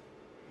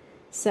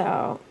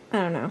 So, I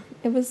don't know.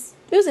 It was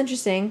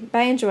interesting, but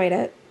I enjoyed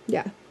it.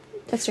 Yeah.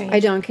 That's strange. I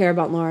don't care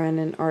about Lauren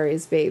and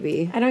Ari's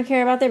baby. I don't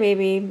care about their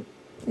baby.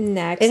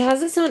 Next. It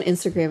has its own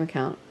Instagram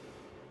account.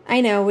 I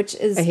know, which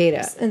is... I hate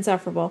it.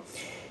 Insufferable.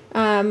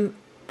 I'm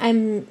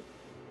sad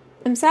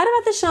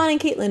about the Sean and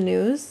Caitlyn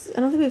news.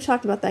 I don't think we've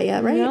talked about that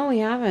yet, right? No, we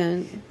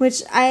haven't.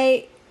 Which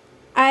it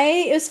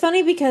was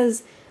funny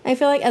because I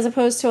feel like, as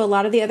opposed to a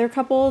lot of the other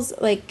couples,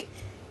 like,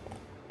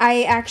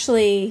 I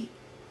actually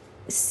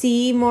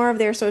see more of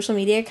their social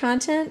media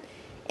content,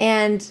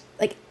 and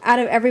like out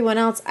of everyone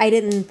else, I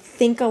didn't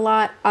think a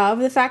lot of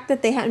the fact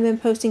that they hadn't been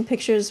posting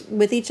pictures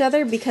with each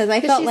other, because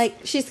I felt like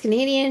she's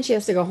Canadian, she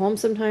has to go home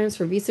sometimes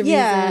for visa reasons.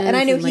 Yeah, and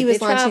I knew he like,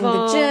 was launching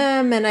the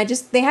gym, and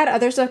they had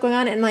other stuff going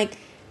on, and like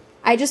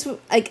I just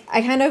like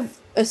I kind of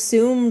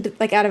assumed,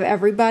 like, out of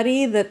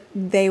everybody that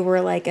they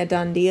were like a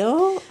done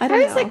deal. I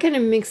was like kind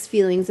of mixed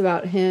feelings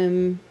about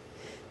him.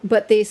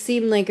 But they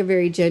seem like a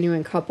very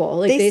genuine couple.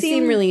 Like they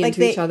seem really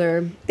into each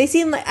other. They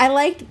seem like I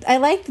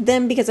liked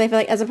them, because I feel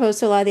like, as opposed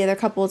to a lot of the other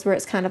couples where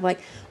it's kind of like,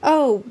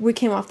 oh, we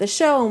came off the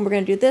show and we're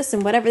going to do this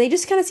and whatever. They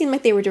just kind of seem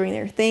like they were doing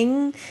their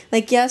thing.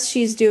 Like, yes,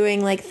 she's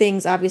doing like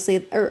things,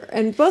 obviously,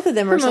 and both of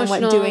them are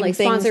somewhat doing like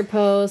things. Sponsored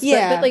posts.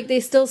 Yeah, but like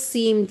they still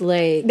seemed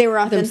like they were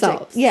authentic.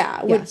 Themselves.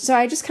 Yeah. So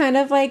I just kind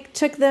of like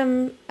took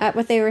them at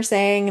what they were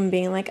saying and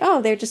being like,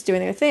 oh, they're just doing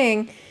their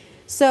thing.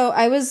 So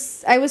I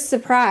was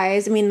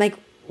surprised. I mean, like,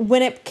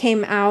 when it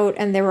came out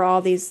and there were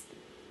all these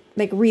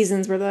like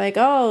reasons where they're like,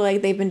 oh,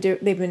 like they've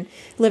been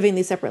living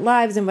these separate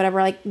lives and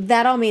whatever, like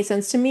that all made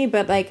sense to me,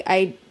 but like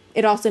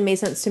it also made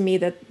sense to me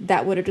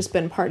that would have just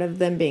been part of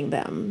them being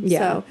them. Yeah.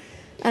 So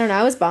I don't know,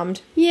 I was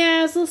bummed. Yeah,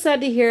 I was a little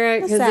sad to hear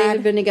it, because they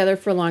had been together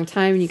for a long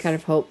time and you kind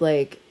of hope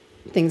like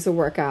things will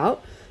work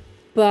out.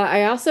 But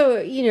I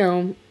also,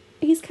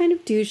 he's kind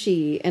of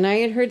douchey, and I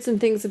had heard some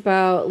things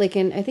about, like,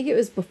 I think it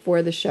was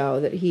before the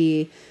show, that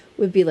he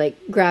would be like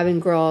grabbing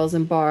girls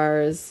in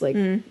bars, like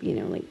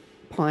like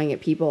pawing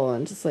at people,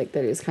 and just like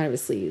that it was kind of a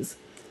sleaze.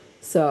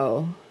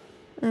 So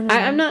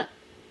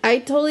I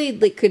totally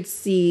like could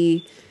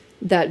see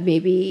that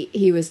maybe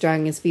he was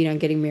dragging his feet on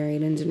getting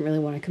married and didn't really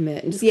want to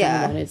commit, and just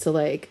kind of wanted to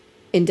like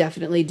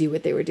indefinitely do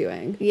what they were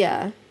doing.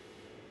 Yeah.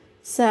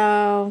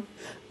 So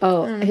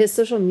his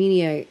social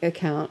media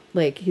account,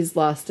 like, he's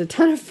lost a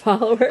ton of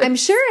followers. I'm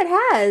sure it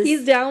has.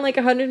 He's down like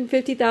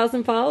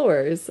 150,000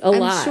 followers.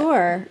 I'm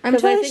sure. I'm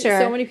totally sure.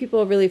 So many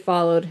people really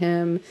followed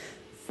him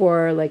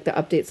for like the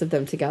updates of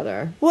them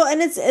together. Well,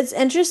 and it's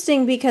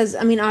interesting because,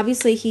 I mean,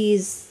 obviously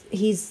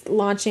he's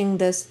launching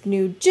this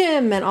new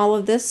gym and all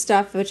of this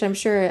stuff, which I'm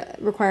sure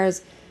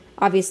requires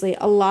obviously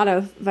a lot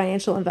of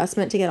financial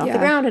investment to get off the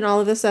ground and all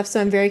of this stuff.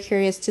 So I'm very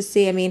curious to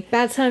see. I mean,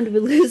 bad time to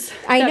lose.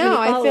 I know.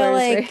 I feel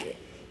like,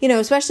 right?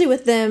 Especially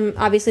with them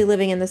obviously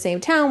living in the same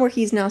town where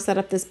he's now set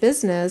up this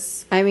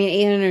business. I mean,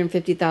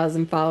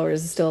 850,000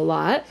 followers is still a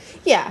lot.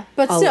 Yeah,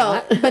 but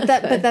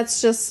that's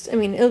just, I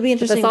mean, it'll be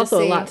interesting. But that's also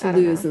to see. a lot to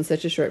lose in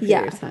such a short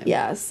period of time.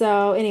 Yeah.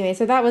 So anyway,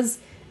 so that was,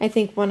 I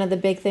think, one of the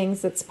big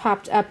things that's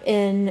popped up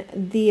in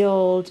the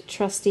old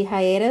trusty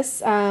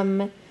hiatus.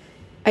 I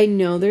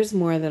know there's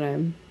more that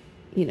I'm,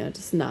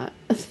 just not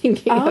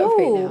thinking of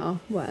right now.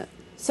 What?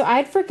 So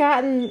I'd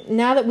forgotten,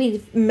 now that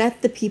we've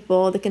met the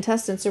people, the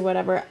contestants or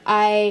whatever,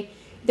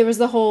 there was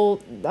the whole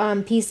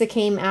piece that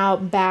came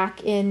out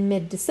back in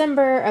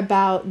mid-December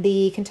about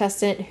the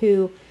contestant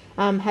who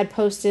had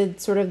posted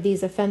sort of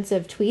these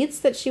offensive tweets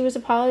that she was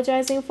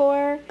apologizing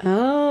for.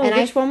 Oh, and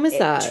which one was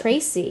that?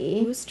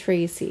 Tracy. Who's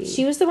Tracy?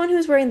 She was the one who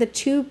was wearing the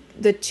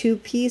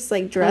two-piece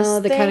like dress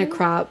the thing. kind of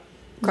crop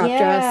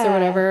dress or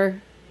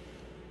whatever.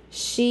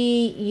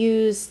 She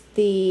used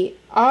the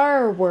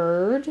R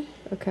word.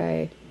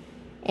 Okay.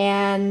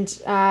 And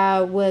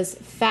was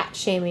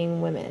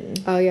fat-shaming women.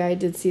 Oh, yeah, I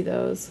did see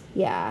those.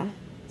 Yeah.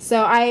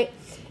 So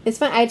it's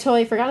fun. I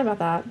totally forgot about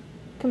that.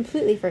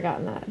 Completely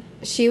forgotten that.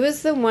 She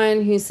was the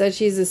one who said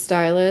she's a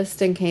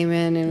stylist and came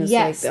in and was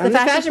like, the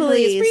fashion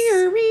police.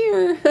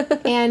 Rear.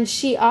 And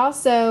she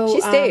also... She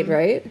stayed,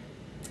 right?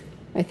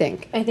 I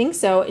think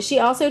so. She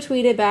also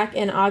tweeted back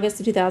in August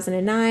of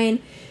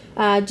 2009,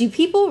 do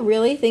people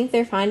really think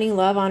they're finding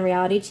love on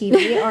reality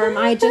TV, or am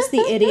I just the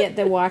idiot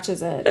that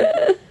watches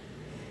it?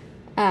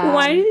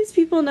 Why do these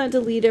people not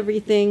delete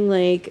everything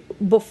like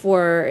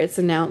before it's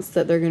announced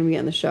that they're going to be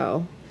on the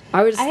show?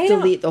 I would just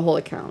delete the whole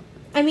account.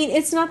 I mean,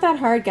 it's not that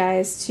hard,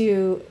 guys,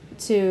 to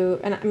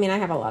and I mean, I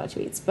have a lot of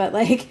tweets, but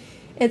like,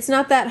 it's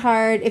not that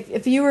hard.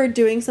 If you were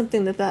doing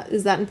something that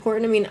is that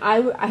important, I mean, I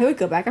would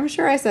go back. I'm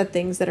sure I said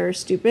things that are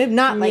stupid,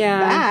 not like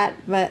that,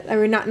 but I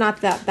mean,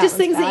 not that just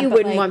things bad, that you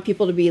wouldn't want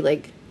people to be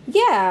like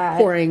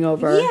pouring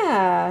over.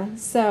 Yeah,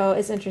 so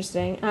it's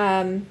interesting.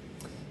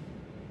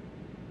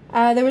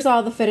 There was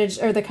all the footage,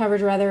 or the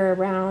coverage rather,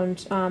 around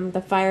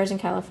the fires in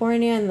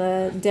California and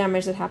the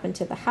damage that happened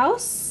to the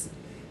house.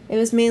 It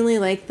was mainly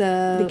like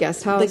the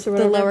guest house or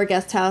whatever. The lower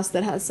guest house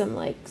that has some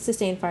like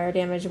sustained fire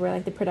damage where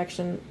like the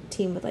production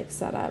team would like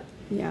set up.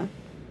 Yeah.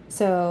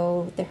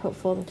 So they're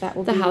hopeful that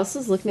will be The house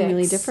is looking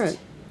really different.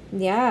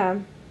 Yeah.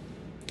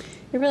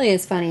 It really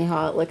is funny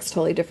how it looks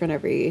totally different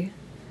every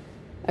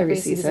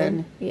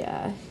season.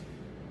 Yeah.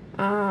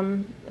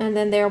 And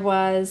then there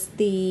was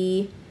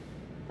the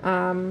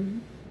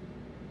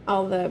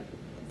all the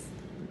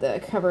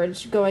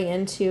coverage going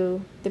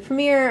into the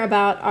premiere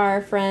about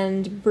our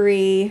friend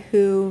Brie,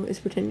 who is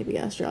pretending to be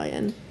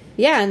Australian.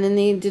 Yeah, and then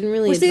they didn't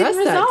really address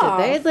that,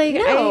 did they?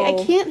 Like, no.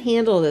 I can't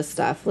handle this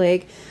stuff.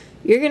 Like,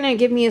 You're going to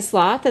give me a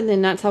sloth and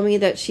then not tell me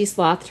that she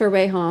slothed her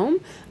way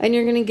home? And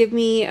you're going to give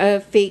me a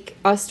fake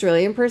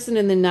Australian person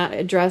and then not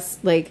address,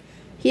 like,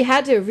 he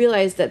had to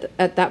realize that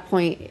at that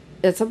point,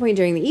 at some point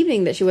during the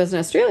evening, that she wasn't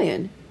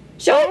Australian.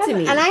 Show it to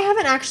me. And I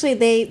haven't actually,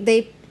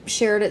 they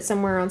shared it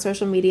somewhere on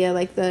social media,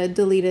 like the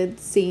deleted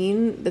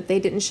scene that they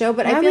didn't show.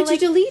 But Why I feel would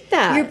like you delete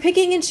that? You're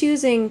picking and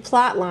choosing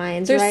plot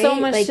lines, There's right? so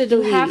much like, to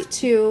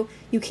delete.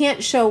 You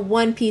can't show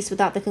one piece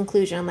without the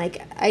conclusion.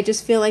 Like, I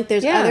just feel like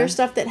there's other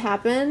stuff that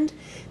happened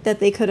that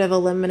they could have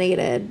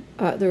eliminated.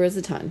 There was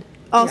a ton.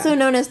 Also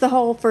known as the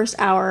whole first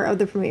hour of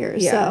the premiere.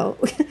 Yeah. So,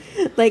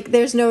 like,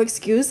 there's no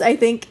excuse, I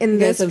think, in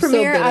this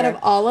premiere out of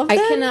all of them.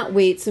 I cannot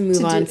wait to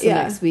move on to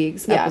next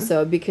week's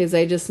episode because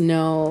I just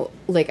know,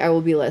 like, I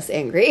will be less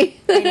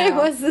angry than I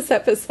was this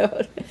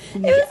episode.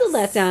 It was a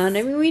letdown.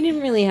 I mean, we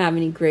didn't really have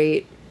any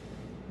great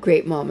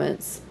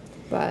moments,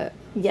 but...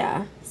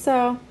 Yeah.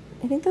 So,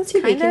 I think that's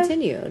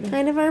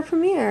kind of our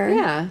premiere.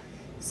 Yeah.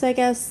 So, I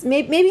guess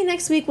maybe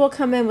next week we'll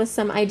come in with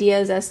some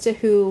ideas as to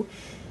who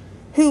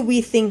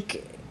we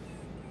think...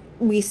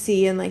 we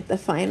see in, like, the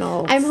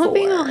final I'm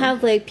hoping 4. I'll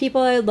have, like,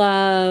 people I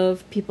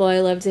love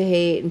to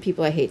hate, and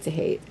people I hate to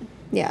hate.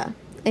 Yeah.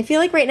 I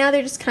feel like right now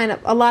they're just kind of...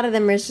 a lot of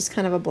them is just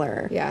kind of a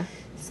blur. Yeah.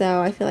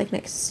 So I feel like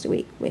next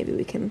week maybe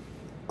we can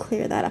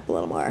clear that up a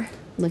little more.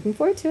 Looking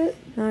forward to it.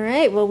 All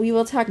right. Well, we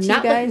will talk to you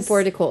guys... Not looking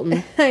forward to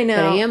Colton. I know.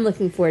 But I am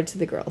looking forward to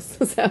the girls.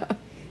 So...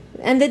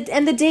 And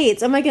the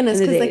dates. Oh, my goodness.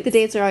 Because, like, the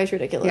dates are always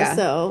ridiculous. Yeah.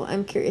 So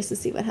I'm curious to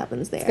see what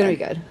happens there. It's going to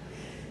be good.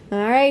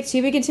 All right,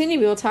 to be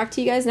continued. We will talk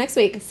to you guys next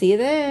week. See you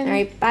then. All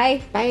right,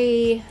 bye.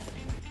 Bye.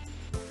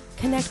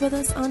 Connect with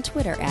us on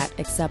Twitter at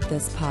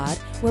AcceptThisPod,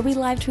 where we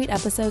live tweet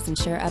episodes and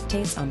share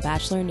updates on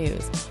Bachelor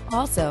news.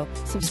 Also,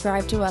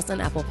 subscribe to us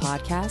on Apple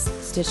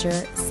Podcasts, Stitcher,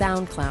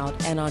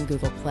 SoundCloud, and on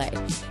Google Play.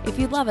 If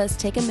you love us,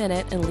 take a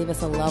minute and leave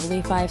us a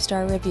lovely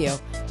 5-star review.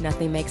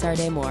 Nothing makes our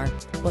day more.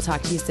 We'll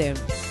talk to you soon.